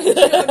 Yeah, like, you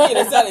know what I mean?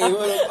 Exactly.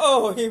 We're like,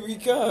 oh, here we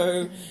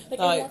go. Like,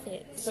 I love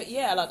it. But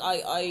yeah, like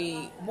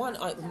I'm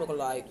not gonna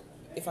lie.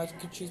 If I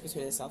could choose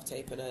between a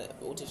self-tape and an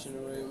audition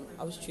room,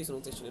 I would choose an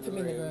audition in the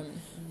room.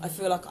 I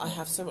feel like I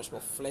have so much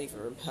more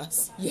flavour in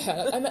person.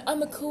 Yeah,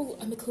 I'm a cool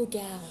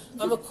gal.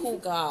 I'm a cool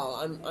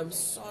gal. I'm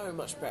so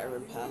much better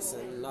in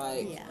person.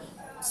 Like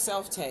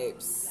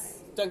self-tapes.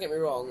 Don't get me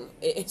wrong,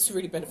 it's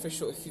really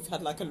beneficial if you've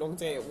had like a long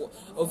day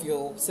of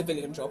your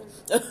civilian job.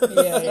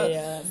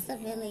 Your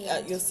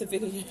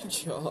civilian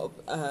job.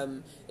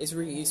 It's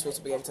really useful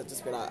to be able to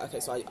just be like, okay,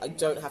 so I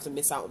don't have to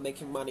miss out on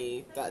making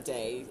money that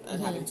day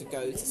and having to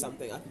go to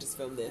something. I can just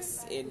film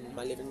this in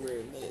my living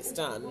room and it's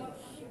done.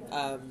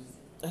 And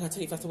I tell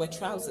you, if I have to wear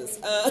trousers.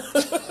 No,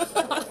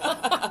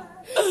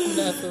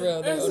 for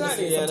real. No,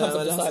 Exactly. honestly, sometimes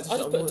I decide, I'll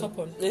just put a top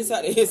on.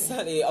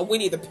 Exactly. I'm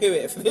Winnie the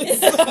Pooh for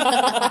this.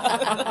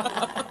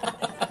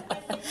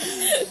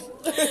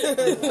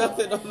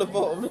 Nothing on the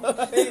bottom.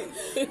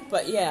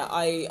 But yeah,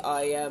 I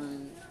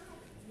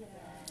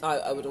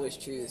would always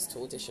choose to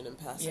audition in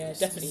person. Yeah,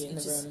 definitely in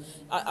the room.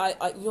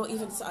 Not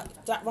even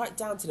that, right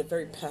down to the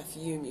very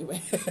perfume you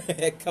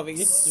wear coming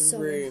into the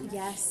room.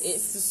 Yes,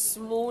 it's the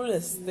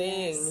smallest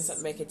things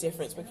that make a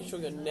difference. Making sure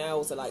your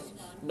nails are like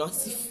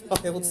nicely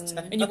filed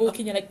down. And you walk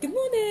in, you're like, good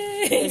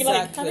morning. Exactly. You're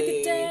like, have a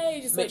good day.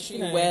 Just make like, sure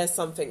you wear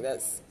something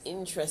that's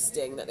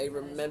interesting, that they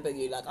remember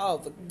you. Like, oh,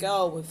 the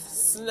girl with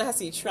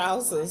snazzy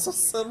trousers or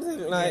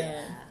something like.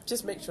 Yeah.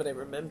 Just make sure they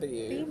remember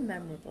you. Be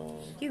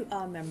memorable. You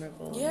are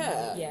memorable.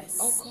 Yeah. Yes.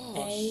 Oh gosh.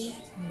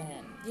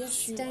 Amen.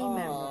 Yes, you Stay are.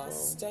 memorable.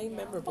 Stay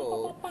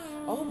memorable.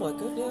 Oh my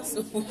goodness.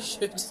 We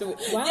should do it.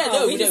 Wow. Yeah,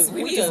 no, we just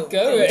don't.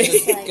 going. We're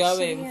just Like,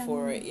 going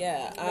for it.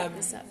 Yeah. Wrap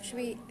this up. Should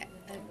we?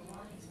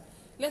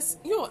 Let's.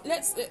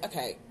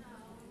 Okay.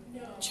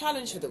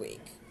 Challenge for the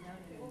week.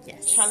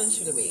 Yes. Challenge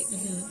for the week.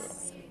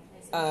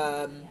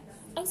 I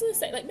was going to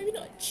say, like, maybe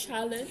not a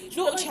challenge.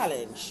 Not a like,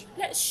 challenge.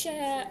 Let's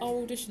share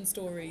our audition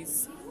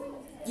stories.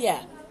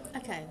 Yeah.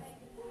 Okay.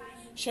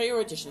 Share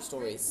your audition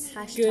stories.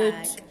 Hashtag.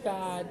 Good,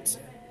 bad,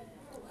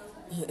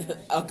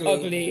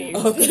 ugly.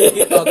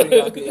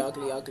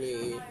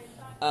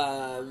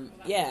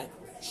 Yeah,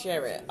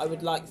 share it. I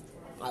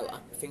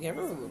think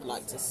everyone would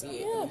like to see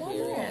it and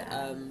hear it.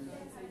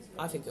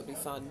 I think it'll be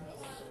fun.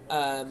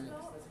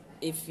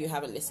 If you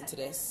haven't listened to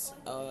this,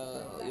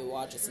 you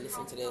are just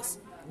listening to this,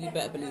 you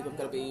better believe I'm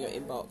going to be in your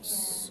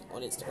inbox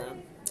on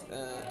Instagram.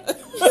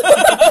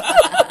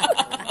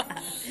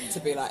 to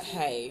be like,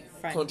 hey,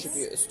 Friends.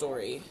 contribute a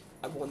story.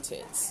 I want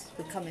it.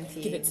 We're coming for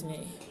you. Give it to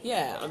me.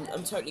 Yeah,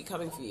 I'm totally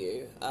coming for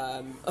you.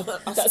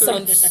 That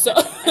sounds so...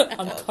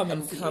 I'm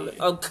coming for you.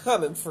 I'm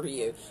coming for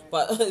you.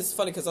 But it's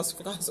funny because us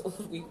guys, all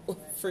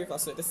three of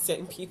us are the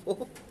same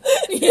people.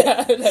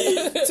 Yeah.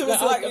 So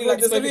it's like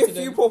there's only a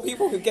few poor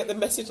people who get the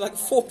message like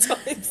 4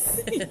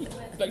 times.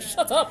 Like,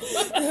 shut up.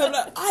 I'm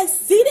like, I've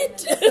seen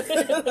it.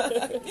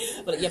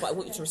 But yeah, but I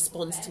want you to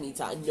respond to me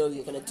that I know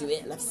you're going to do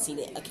it and I've seen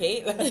it,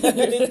 okay?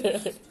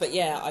 But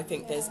yeah, I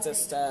think there's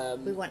just...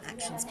 we want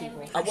actions, people.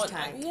 I want,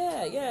 Hashtag.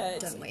 yeah.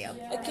 Don't wait up.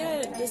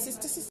 Again, this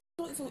is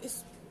not even.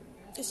 It's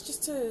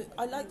just to.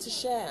 I like to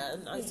share,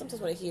 and I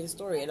sometimes want to hear the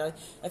story, and I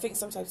think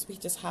sometimes we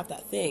just have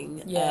that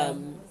thing,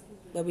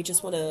 where we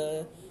just want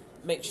to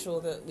make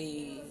sure that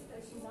we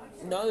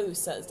know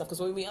certain stuff. Because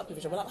when we meet up with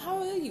each other, we're like, "How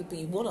are you?" But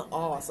you want to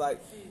ask, like.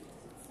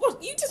 Well,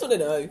 you just want to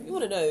know. You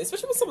want to know,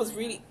 especially when someone's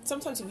really.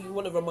 Sometimes if you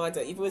want a reminder,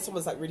 even when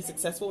someone's like really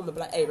successful, and they're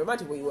like, "Hey, remind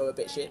me when you were a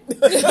bit shit."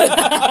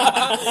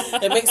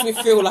 It makes me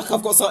feel like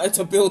I've got something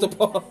to build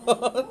upon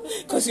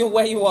because you're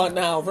where you are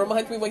now.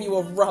 Remind me when you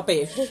were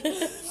rubbish.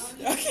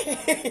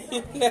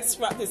 Okay, let's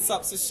wrap this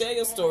up. So share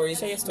your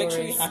stories. Make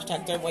sure you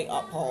hashtag Don't Wait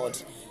Up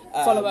Pod.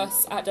 Follow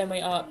us at Don't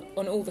Wait Up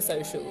on all the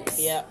socials.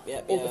 Yeah.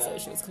 All the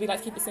socials. Because we like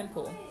to keep it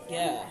simple.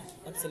 Yeah,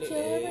 absolutely.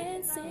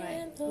 Right.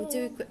 We'll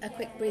do a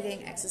quick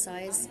breathing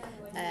exercise.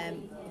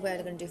 We're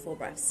going to do 4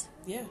 breaths.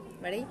 Yeah.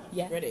 Ready?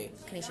 Yeah. Ready?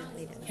 Kanisha,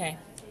 lead it. Okay.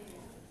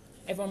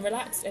 Everyone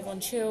relaxed, everyone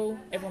chill,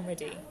 everyone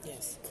ready.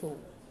 Yes. Cool.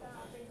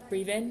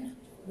 Breathe in.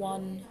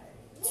 1,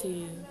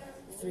 2,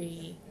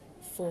 3,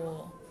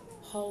 4.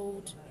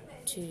 Hold.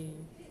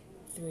 2,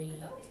 3,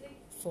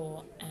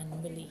 4.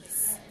 And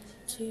release.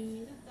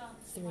 2,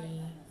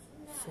 3,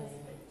 4.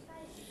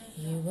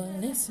 You are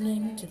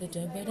listening to the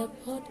Don't Wait Up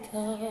podcast.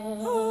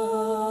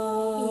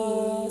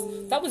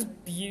 That was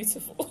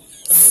beautiful.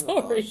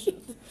 Sorry.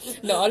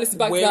 No, I'll listen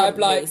back to that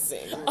bloke.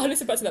 I'll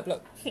listen back to that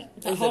bloke.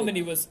 The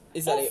harmony was...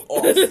 Is that it?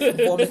 Off.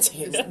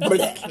 Vomiting.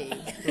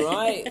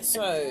 Right,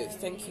 so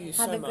thank you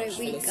so much great for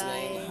week,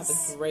 listening. guys.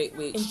 Have a great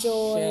week.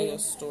 Enjoy. Share your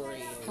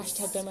stories.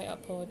 Hashtag Don't Wait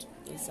Up Pod.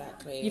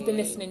 Exactly. You've been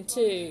listening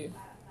to...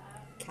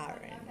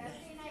 Karen.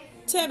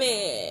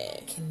 Timmy.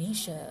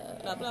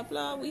 Kanisha. Blah, blah,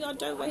 blah. We are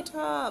Don't Wait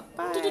Up.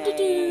 Bye.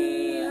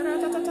 Do-do-do-do.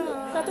 Ra-ta-ta-ta.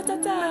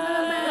 Ra-ta-ta-ta.